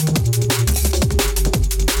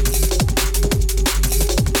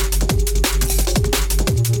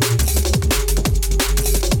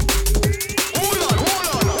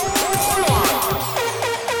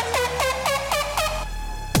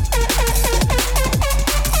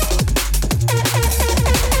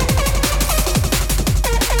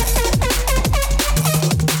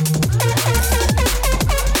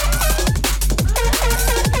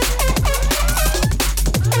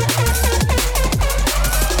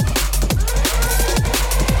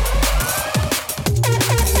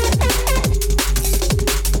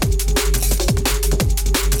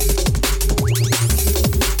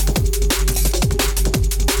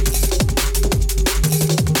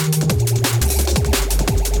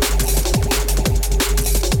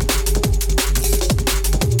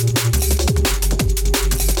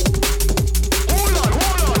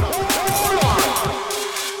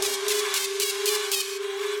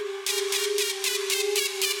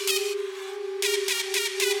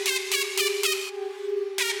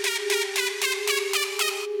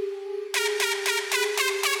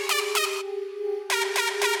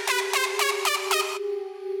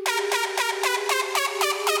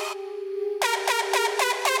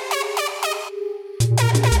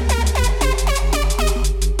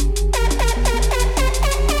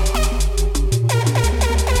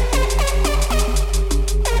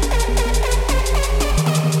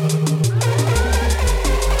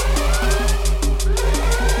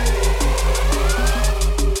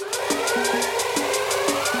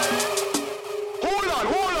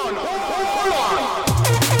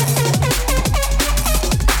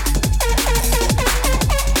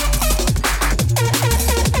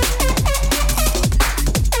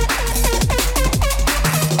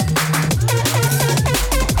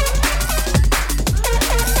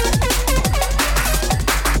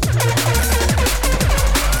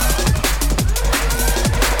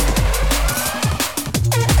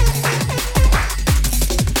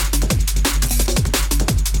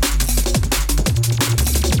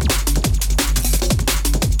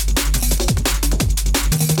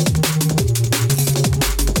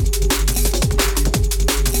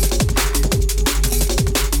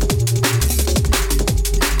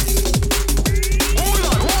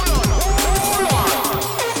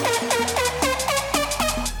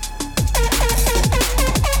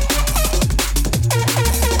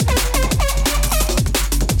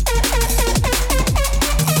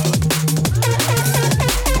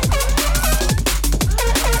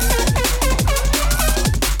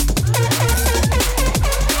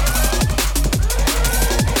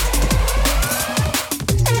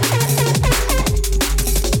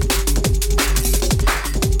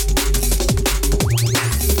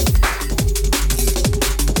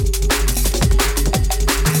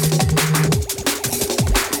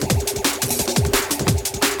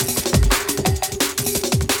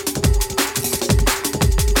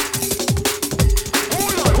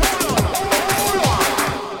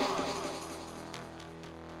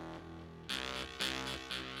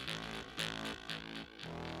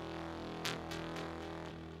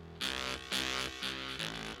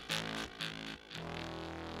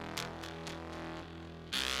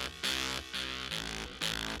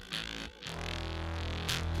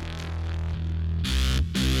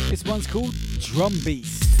 one's called Drum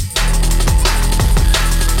Beast.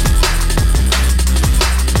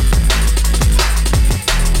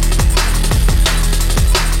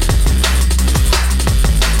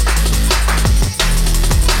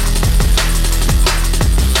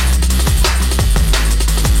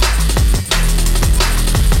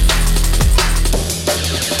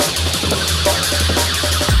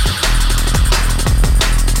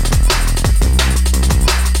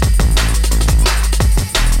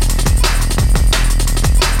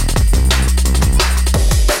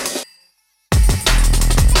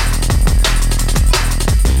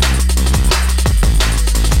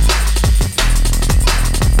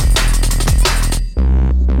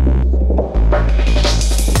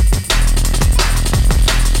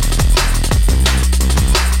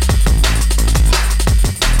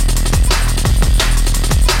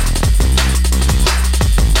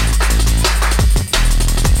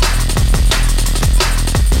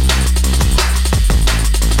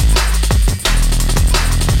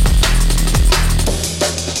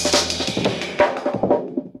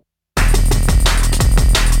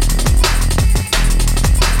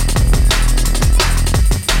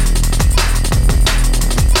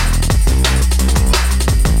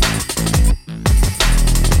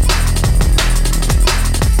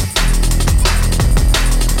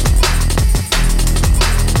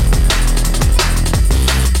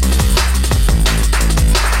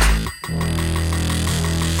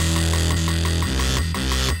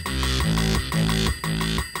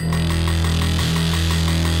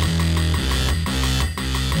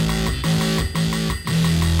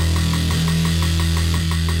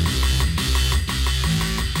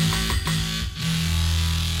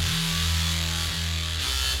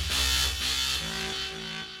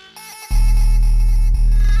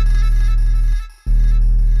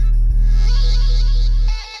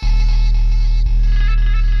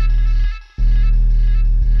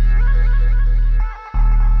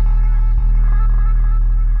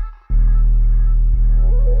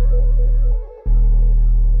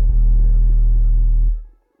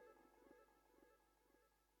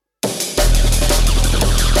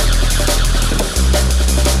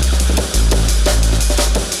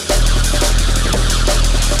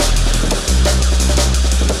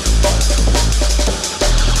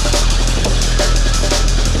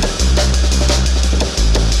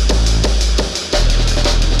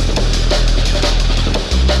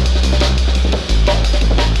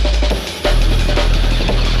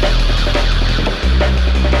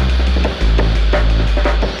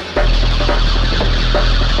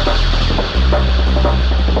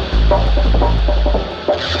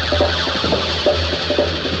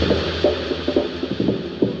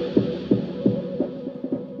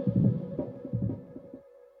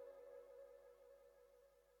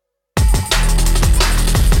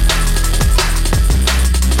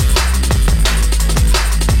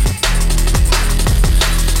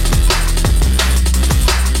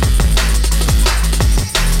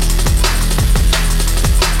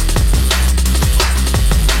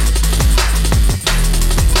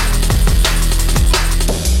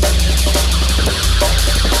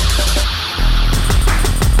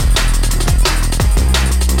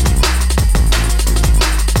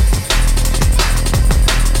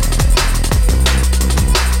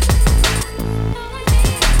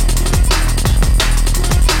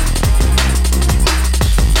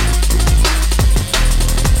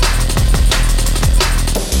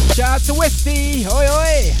 Westy, oi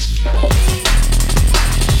oi.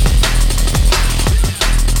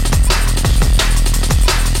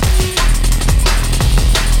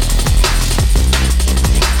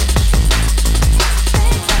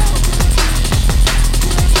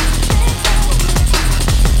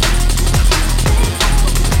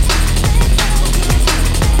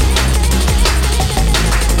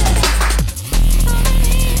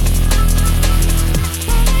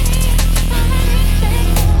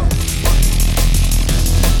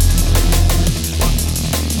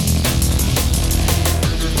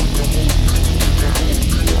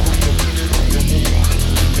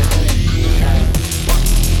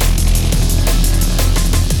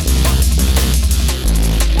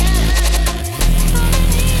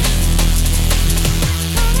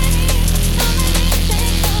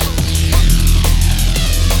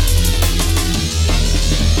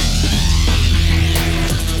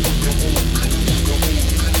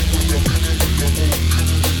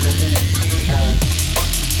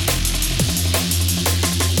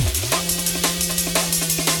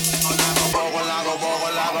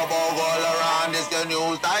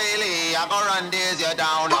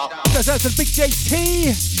 That's a big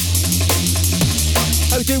JT.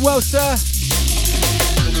 Hope you're doing well, sir.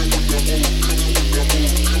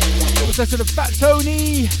 Also to the Fat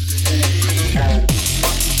Tony.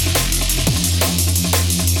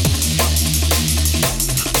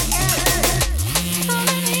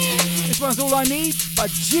 This one's All I Need by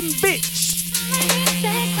Jim Bitch.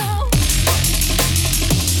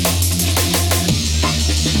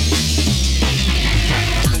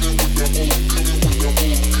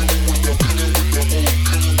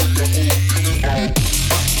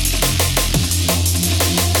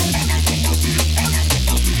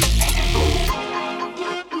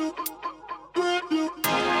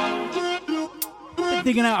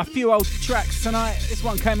 Digging out a few old tracks tonight. This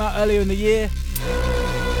one came out earlier in the year.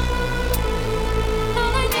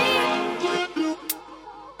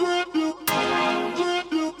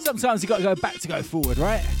 Sometimes you got to go back to go forward,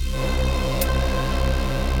 right?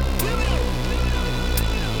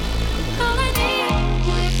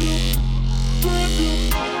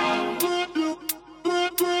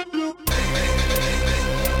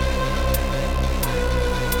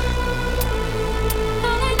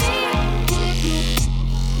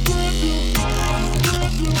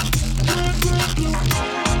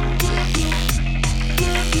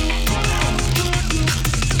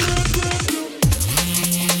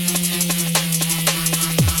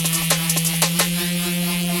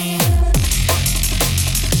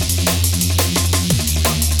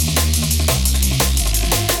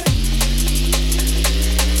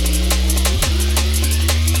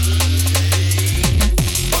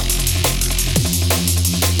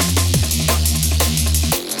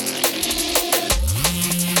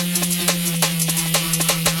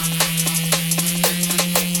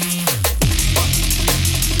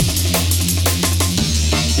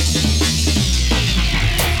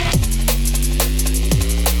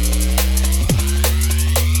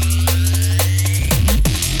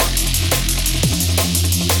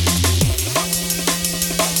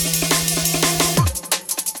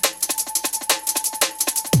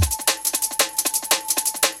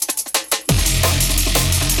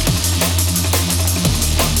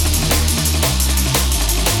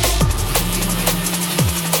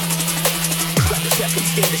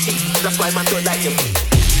 That's why man don't like you.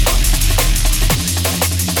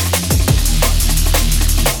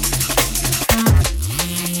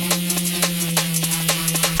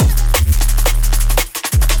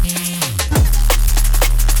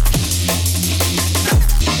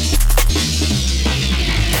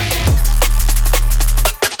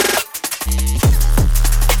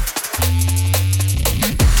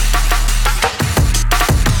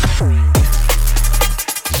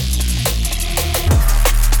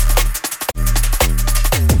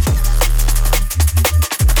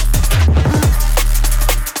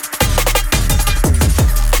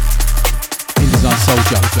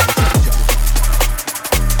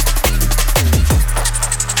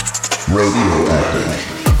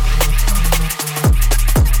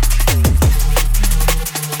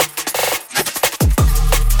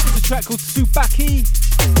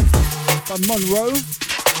 Monroe.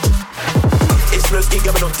 It's no ski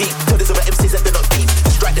going on deep. Till there's other MCs that they're not deep.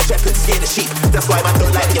 Strike the shepherd, scare the sheep. That's why man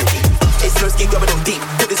don't like them deep. It's no ski going on deep.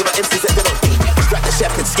 Till there's other MCs that they're not deep. Strike the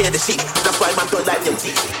shepherd, scare the sheep. That's why man don't like them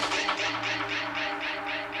deep.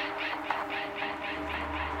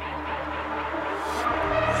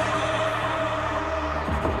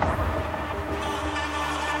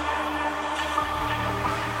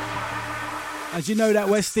 As you know that,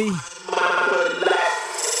 Westy.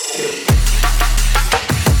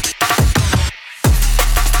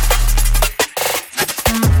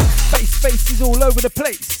 Bass is all over the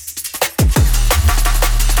place.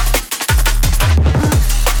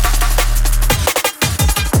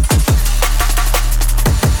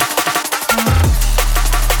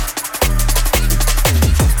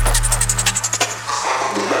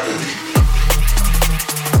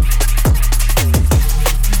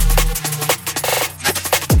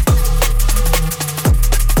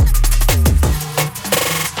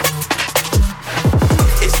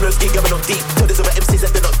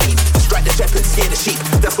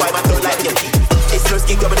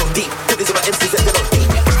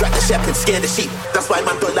 Scare the sheep, that's why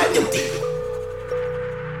man don't like them deep.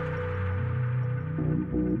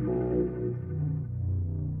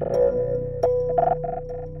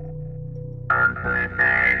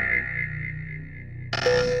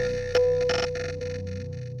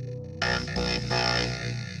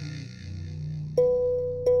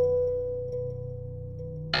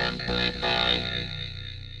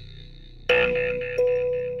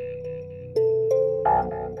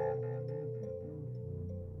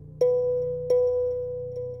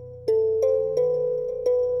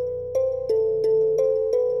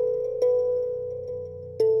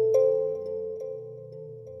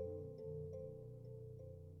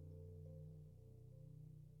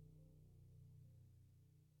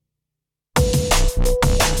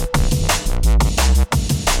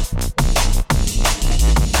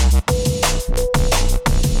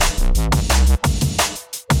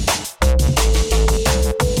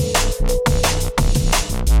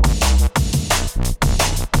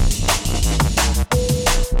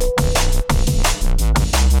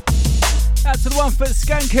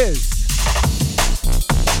 Drinkers.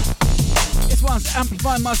 This one's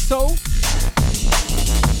Amplifying My Soul.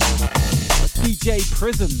 DJ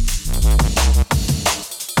Prism.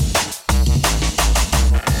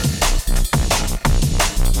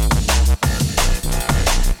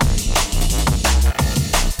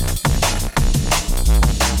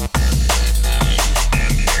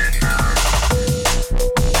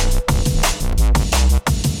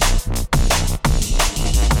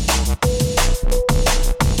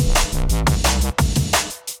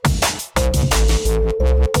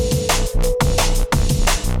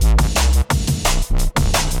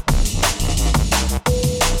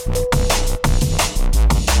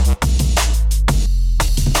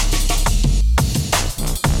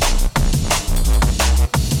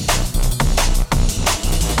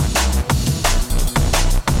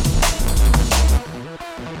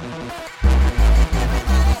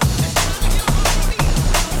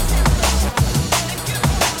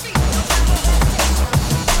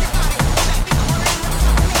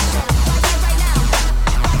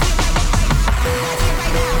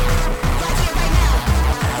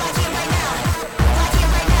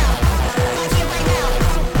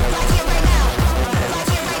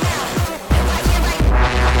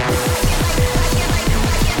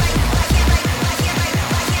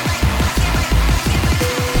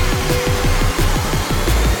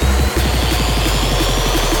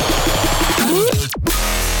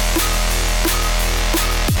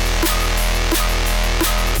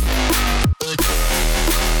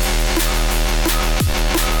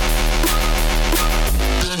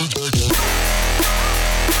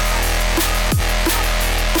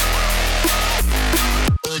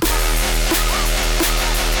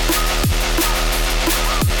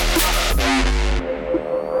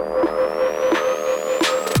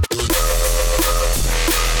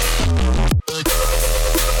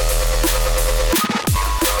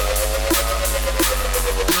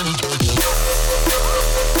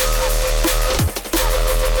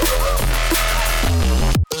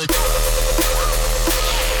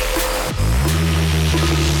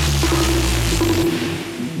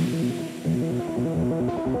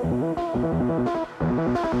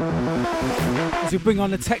 As we bring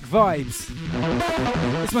on the tech vibes.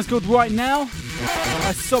 This one's called Right Now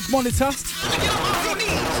by Sub Monitor.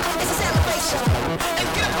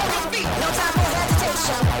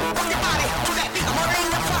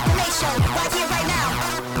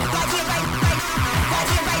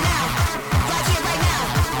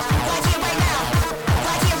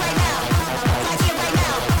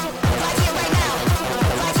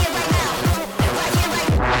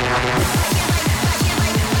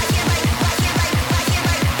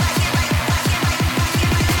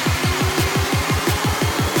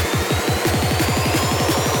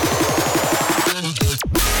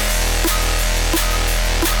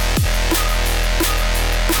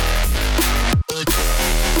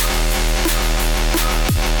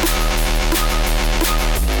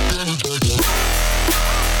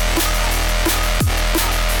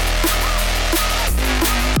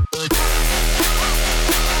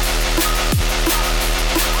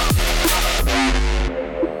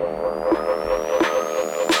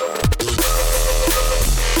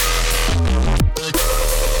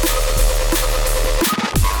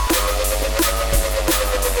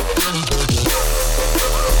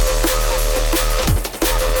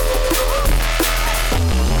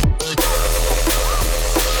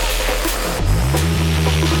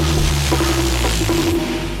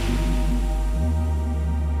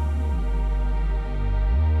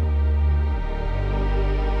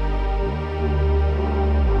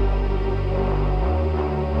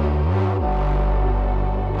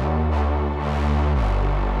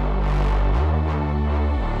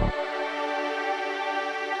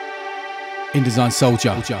 Indesign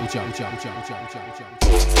Soldier.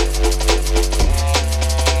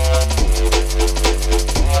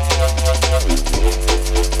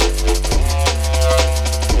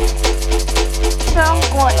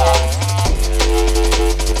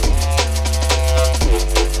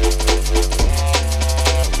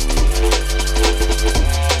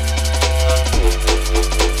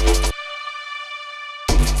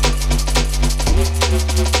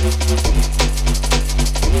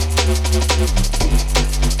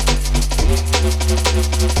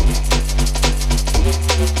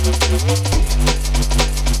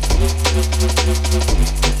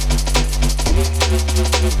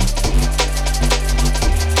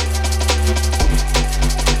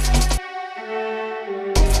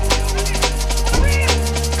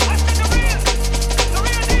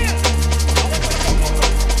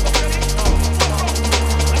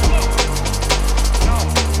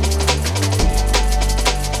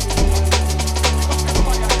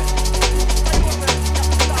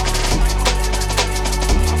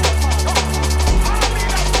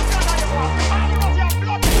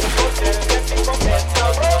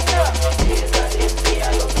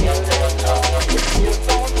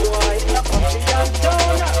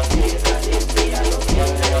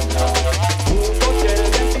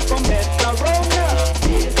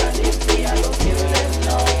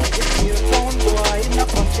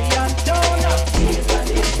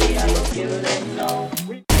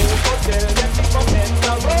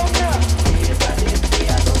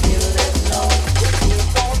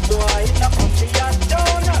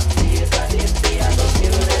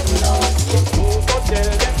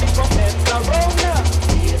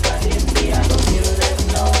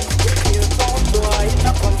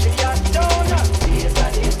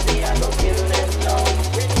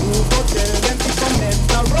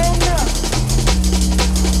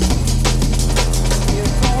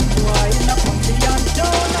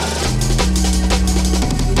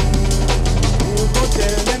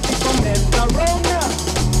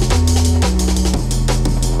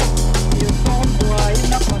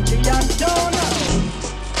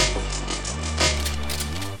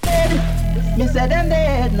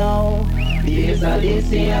 Yes, I did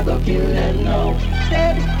say I go kill them now.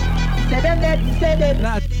 Said them dead, said them.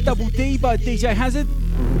 Now Double D by DJ Hazard.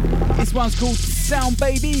 This one's called Sound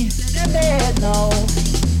Baby. Said them dead now.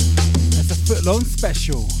 That's a foot-long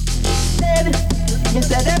special. Dead, you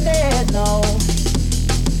said them dead now.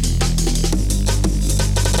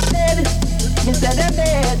 Dead, you said them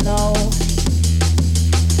dead now.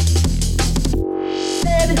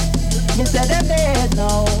 Dead, you said them dead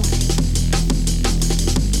now.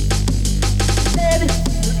 Dead,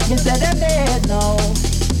 you said them dead now.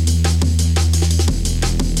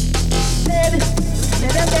 Dead,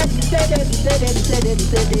 said them dead, said it, said it, said it,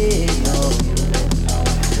 said it, no.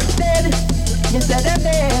 Dead, you said them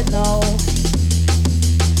dead now.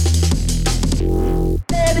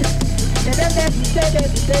 Dead, said them dead, said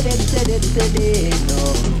it, said it, said it, said it, no.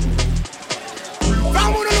 From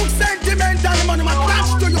when you look sentimental, man, I'm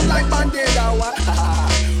attached to you like Band-Aid.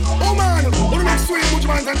 Oh man, when you look sweet, put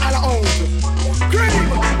your hands on all out. Cream,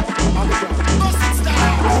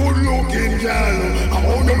 good looking girl, I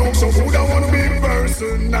wanna look so good, I wanna be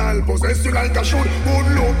personal. Possess you like I should, good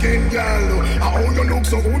looking girl, I wanna look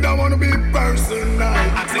so good, I wanna be personal.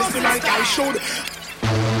 Access you like I should.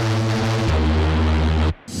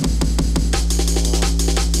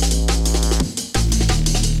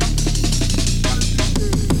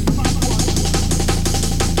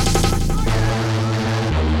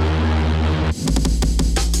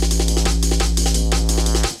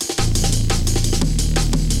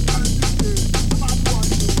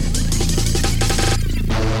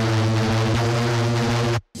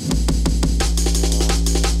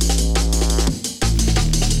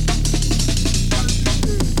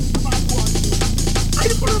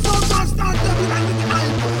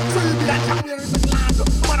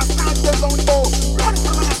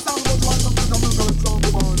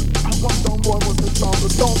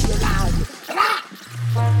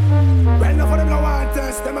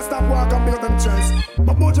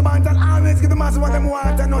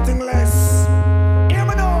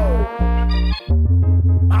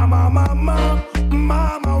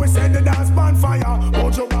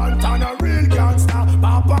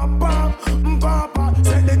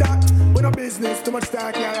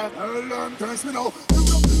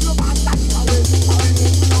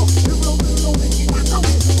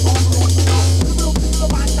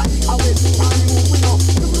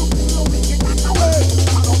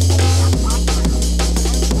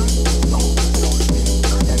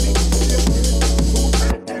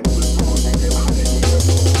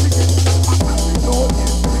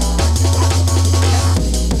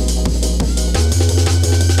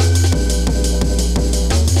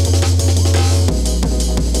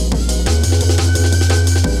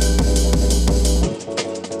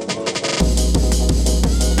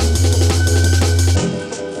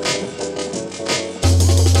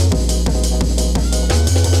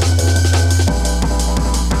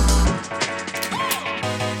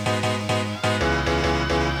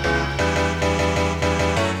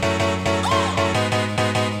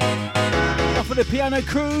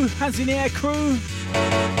 Crew, Hands in the Air crew.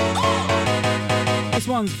 This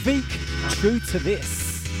one's Veek, True to This.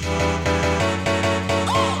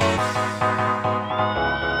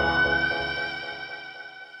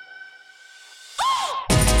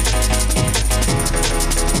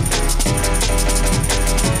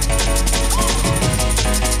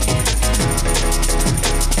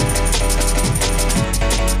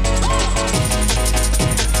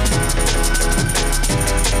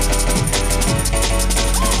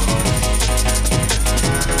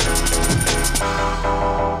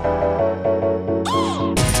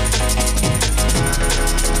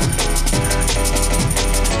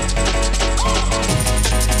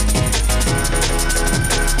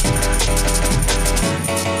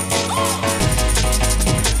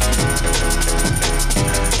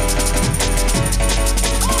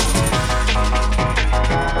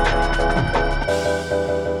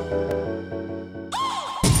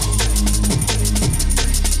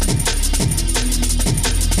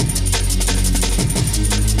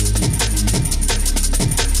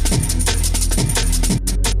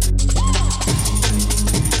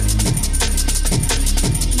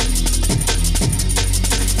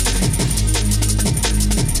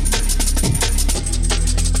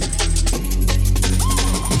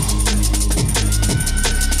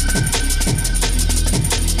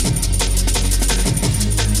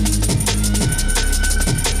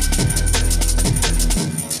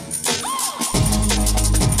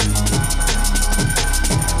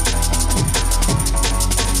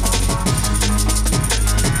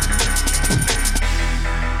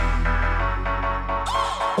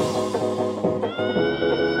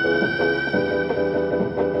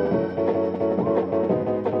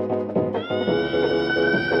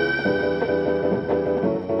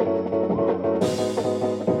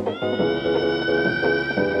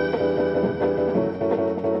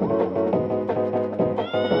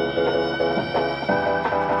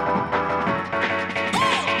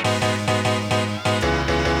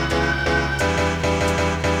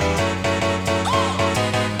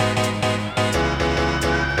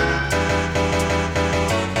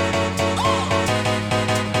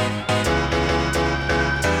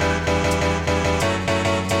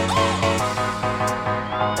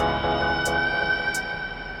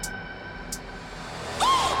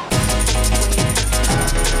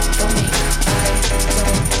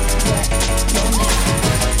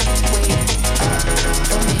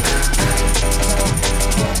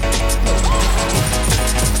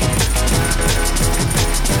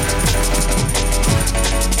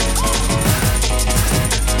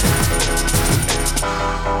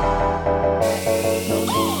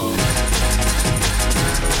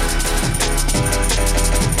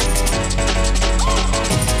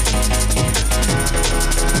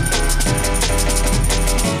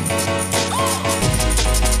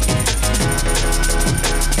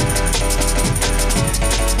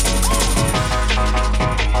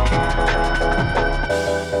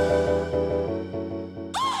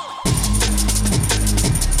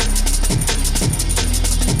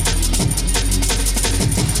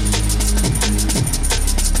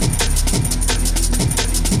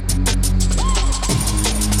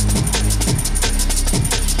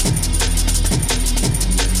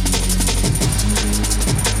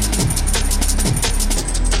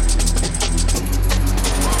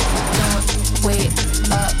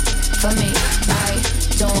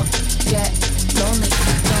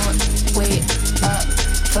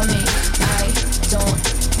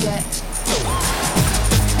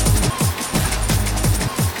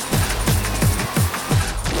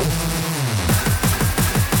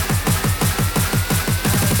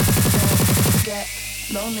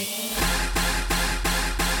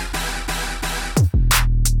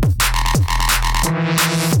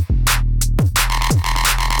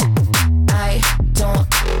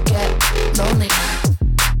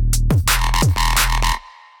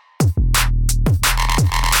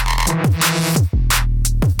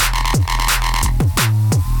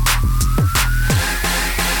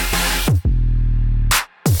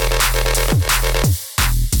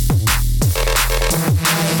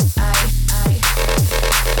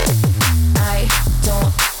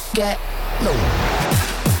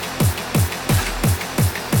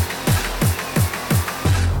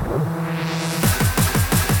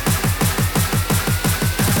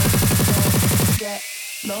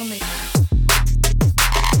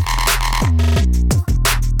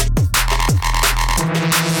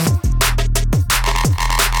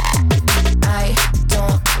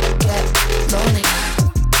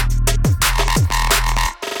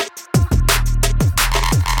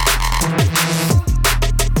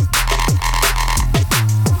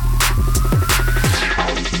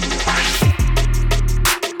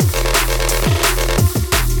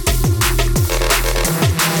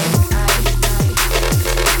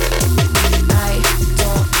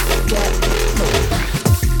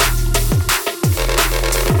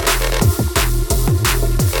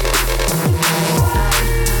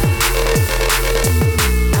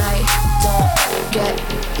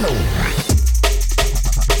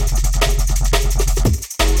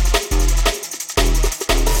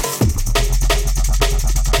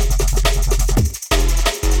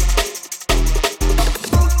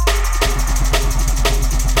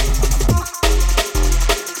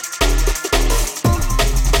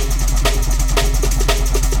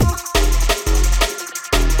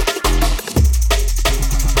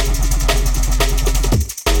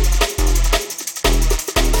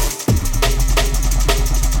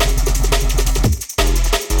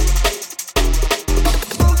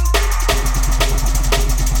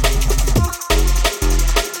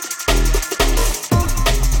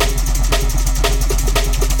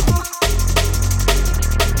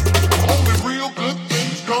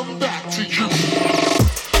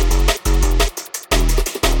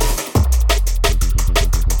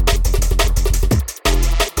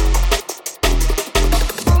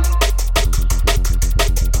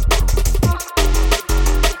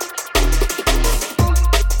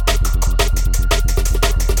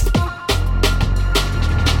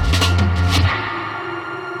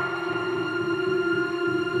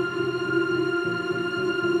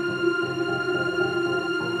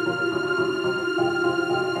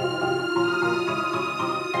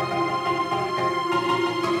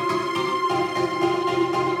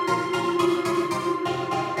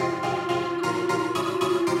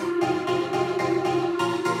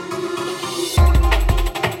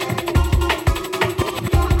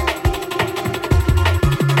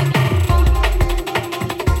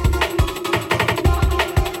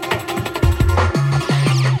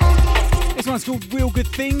 Called Real Good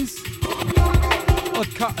Things.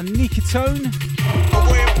 Odd Cut and Nikitone. I'm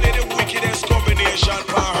going to play the wickedest combination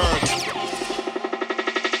per heart.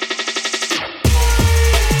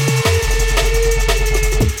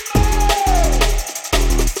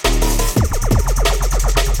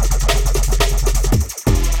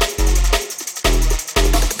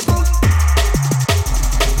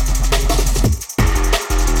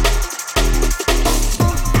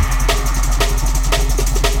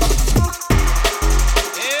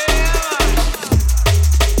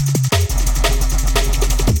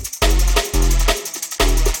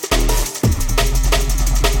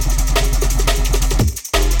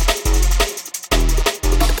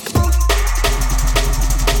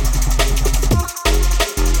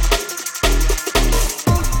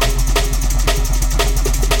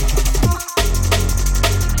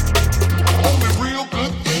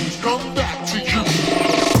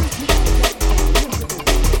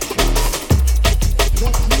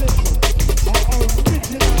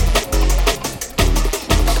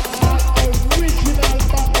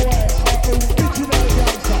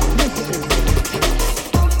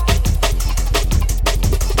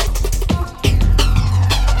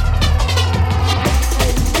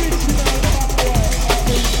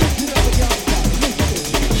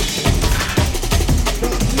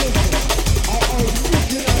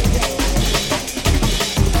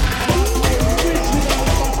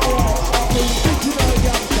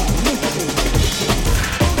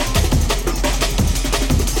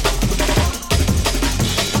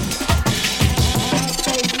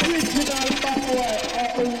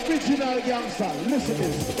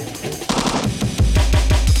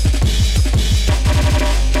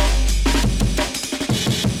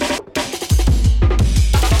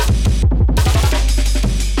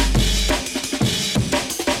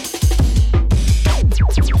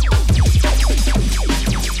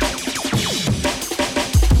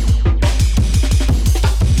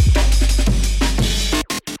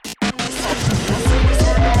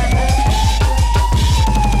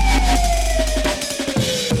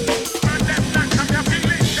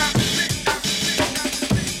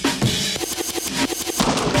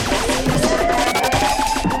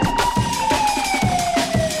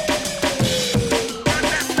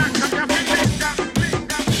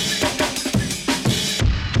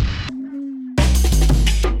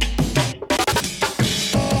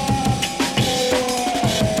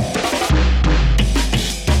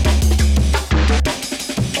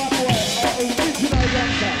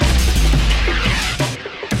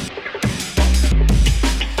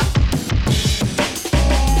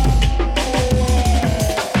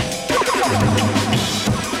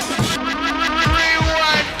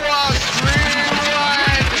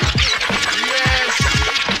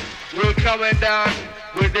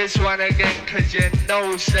 this one again, cause you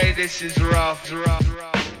know, say this is rough.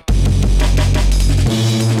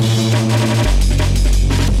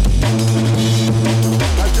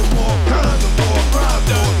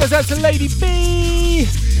 Cause that's a Lady B.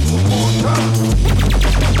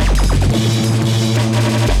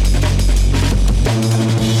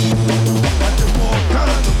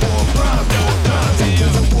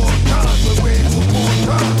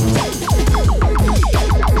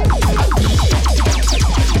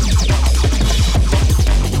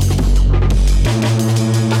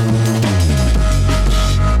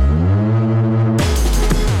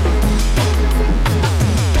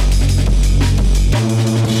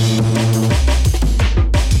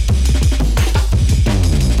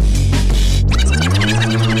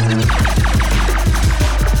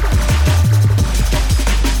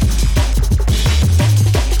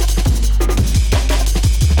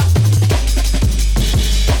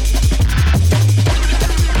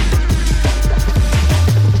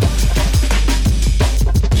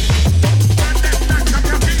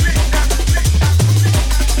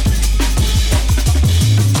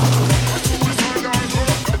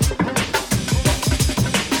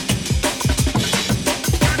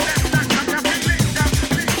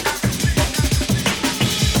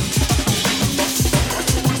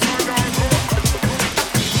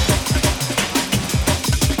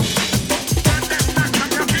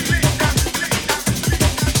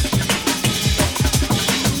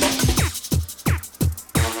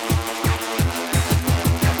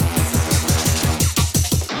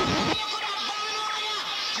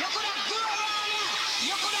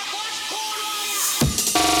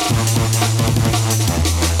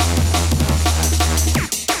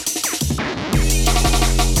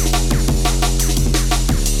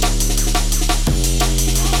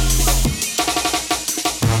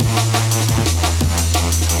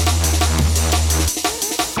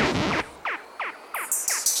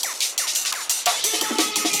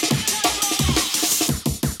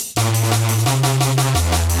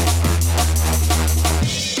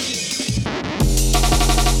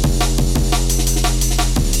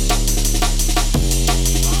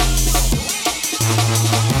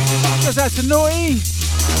 That's a naughty.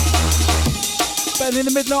 Better than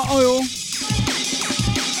the midnight oil.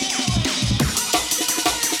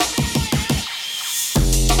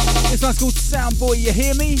 This one's called Sound Boy, you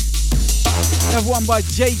hear me? Another one by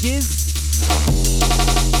J Giz.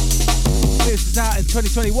 This is out in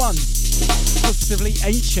 2021. Positively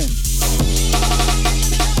ancient.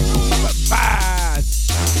 But bad.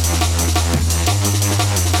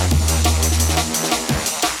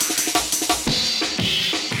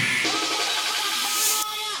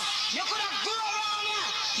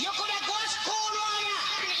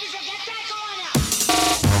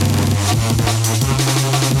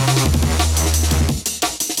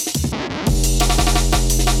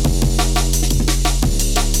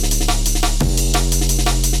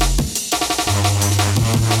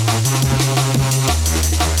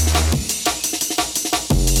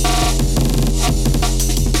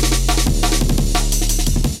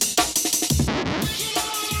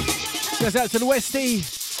 Goes out to the Westie.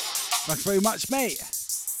 Thanks very much, mate.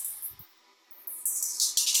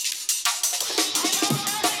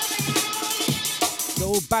 It's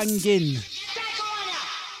all banging.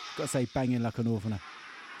 Gotta say banging like a northerner.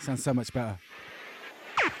 Sounds so much better.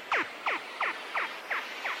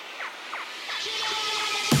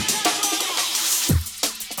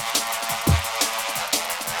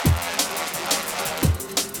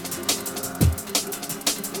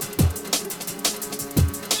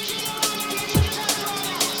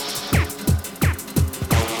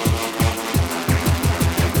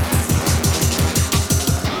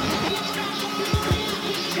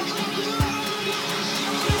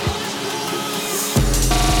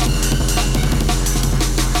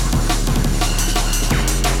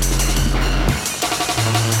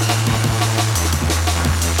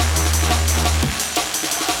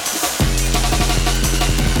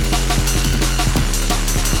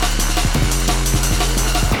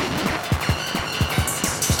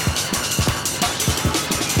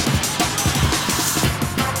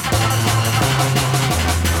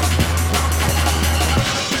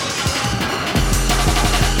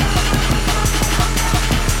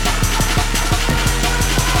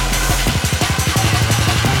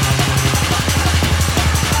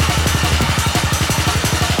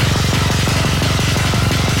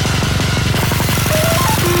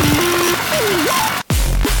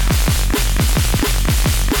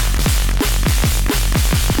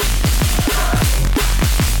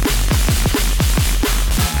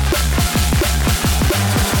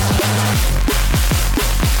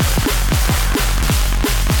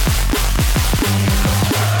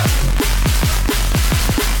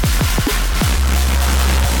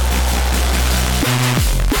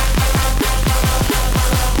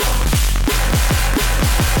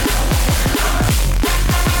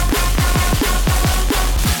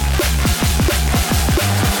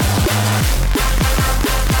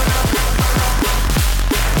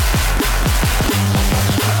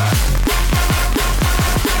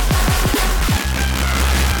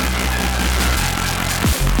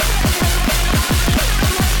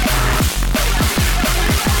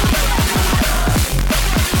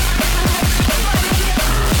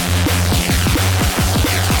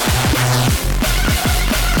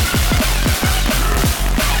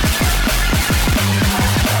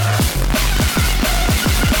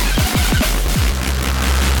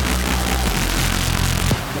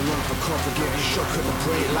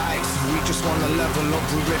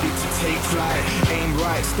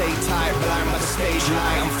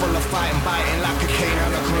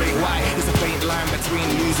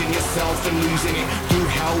 for losing it. Through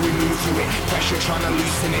hell we move through it, pressure trying to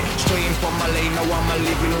loosen it. Straying from my lane, now I'm a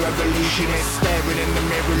living revolutionist. Staring in the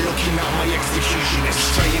mirror, looking at my executionist.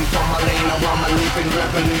 Straying from my lane, now I'm a living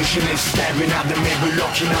revolutionist. Staring at the mirror,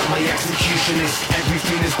 looking at my executionist.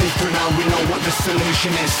 Everything is different now, we know what the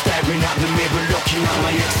solution is. Staring at the mirror, looking at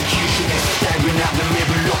my executionist. Staring at the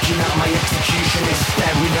mirror, looking at my executionist.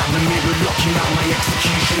 Staring at the mirror, looking at my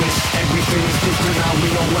executionist. Everything is different now, we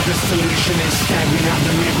know what the solution is. Staring at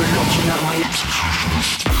the mirror, looking at my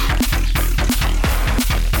executionist.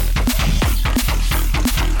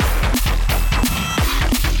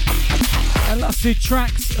 And last two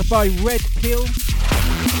tracks are by Red Pill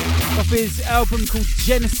off his album called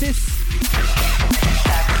Genesis.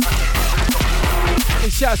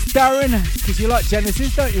 It shouts Darren, because you like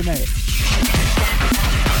Genesis, don't you, mate?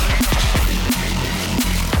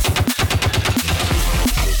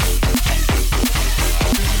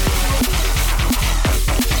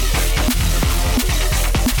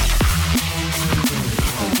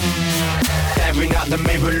 Staring at the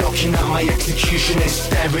mirror, looking at my executionist.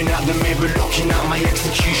 Staring at the mirror, looking at my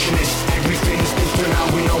executionist. Everything's different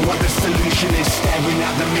now, we know what the solution is. Staring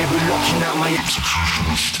at the mirror, looking at my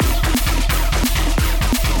executionist.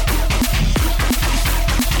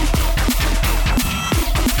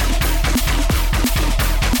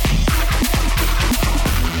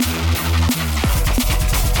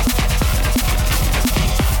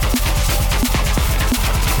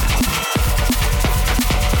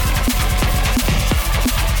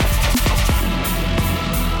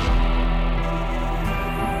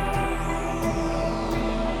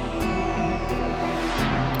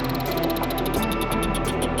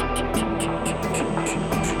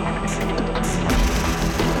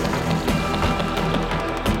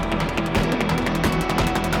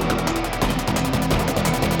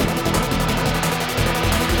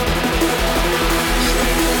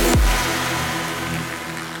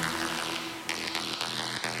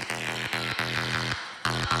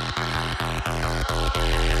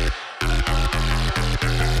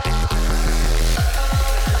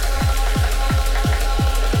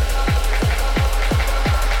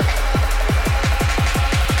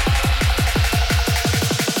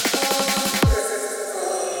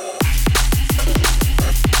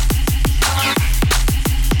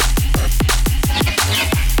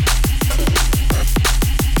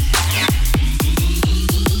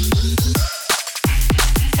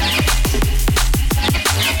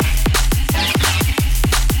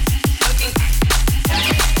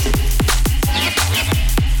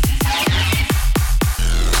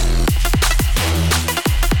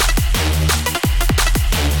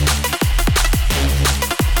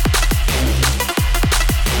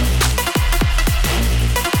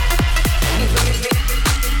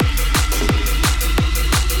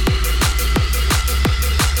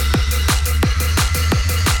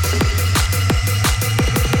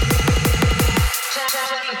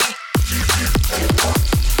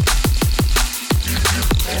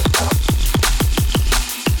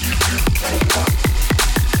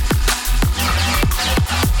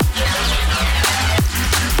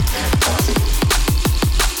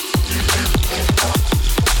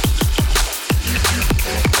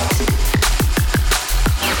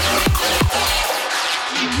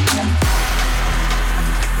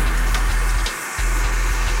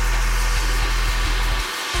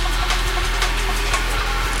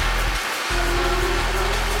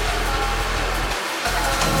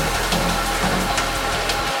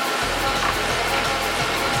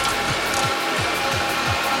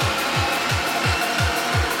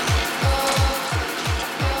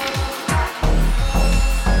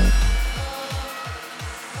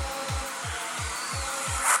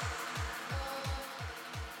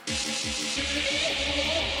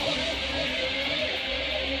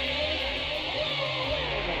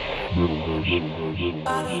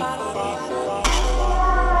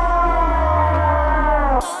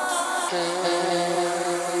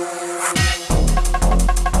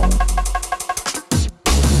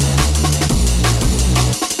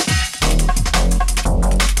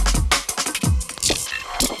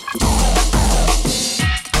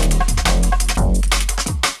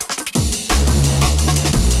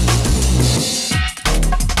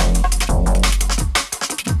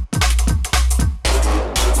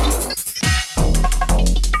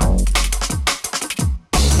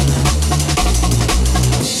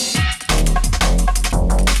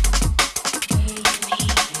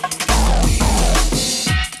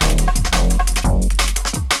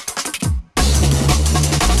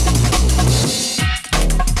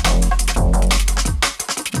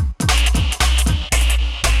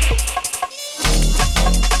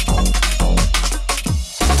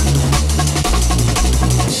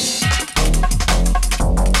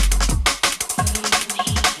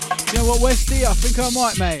 Westy? I think I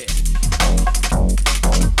might, mate.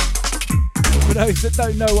 For those that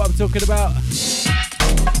don't know what I'm talking about,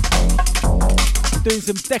 doing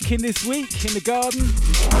some decking this week in the garden.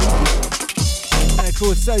 And of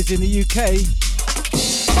course, so's in the UK.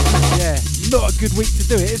 Yeah, not a good week to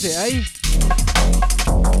do it, is it, eh?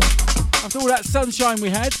 After all that sunshine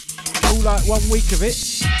we had, all like 1 week of it,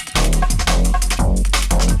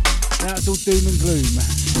 now it's all doom and gloom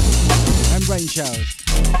and rain showers.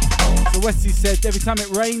 So Westy said every time it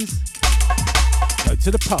rains, go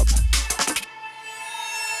to the pub.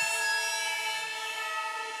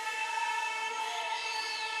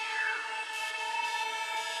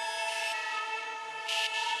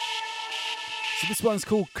 So this one's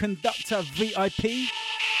called Conductor VIP.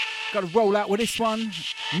 Got to roll out with this one.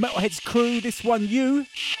 Metalhead's Crew, this one You.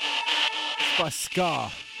 It's by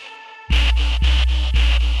Scar.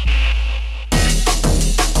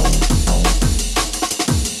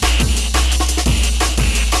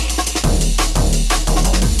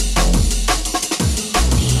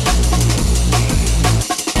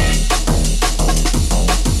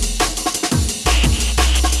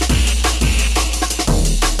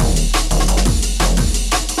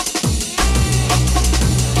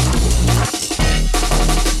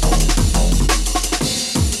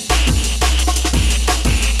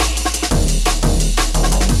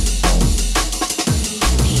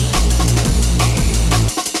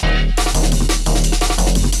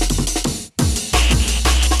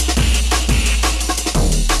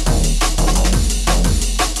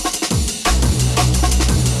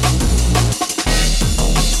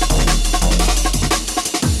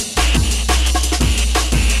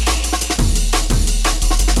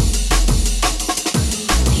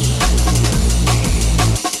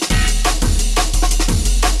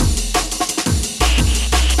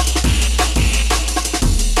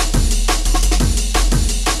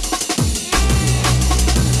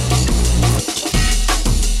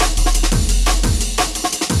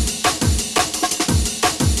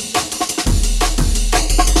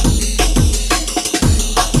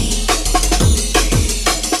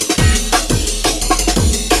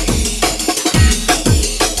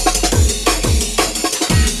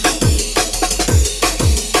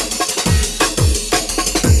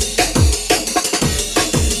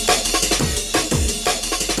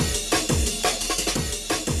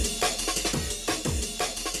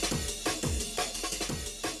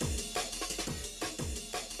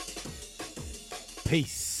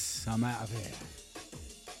 Peace. I'm out of here.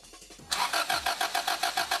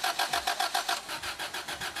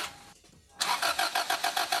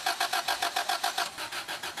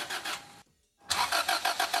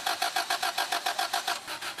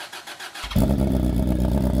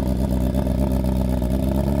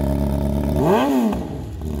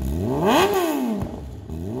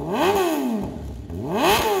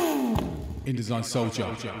 Indesign Soldier.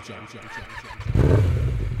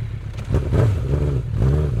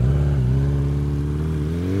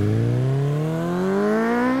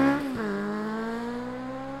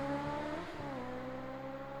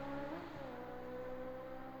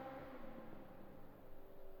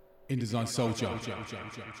 Indesign Soldier.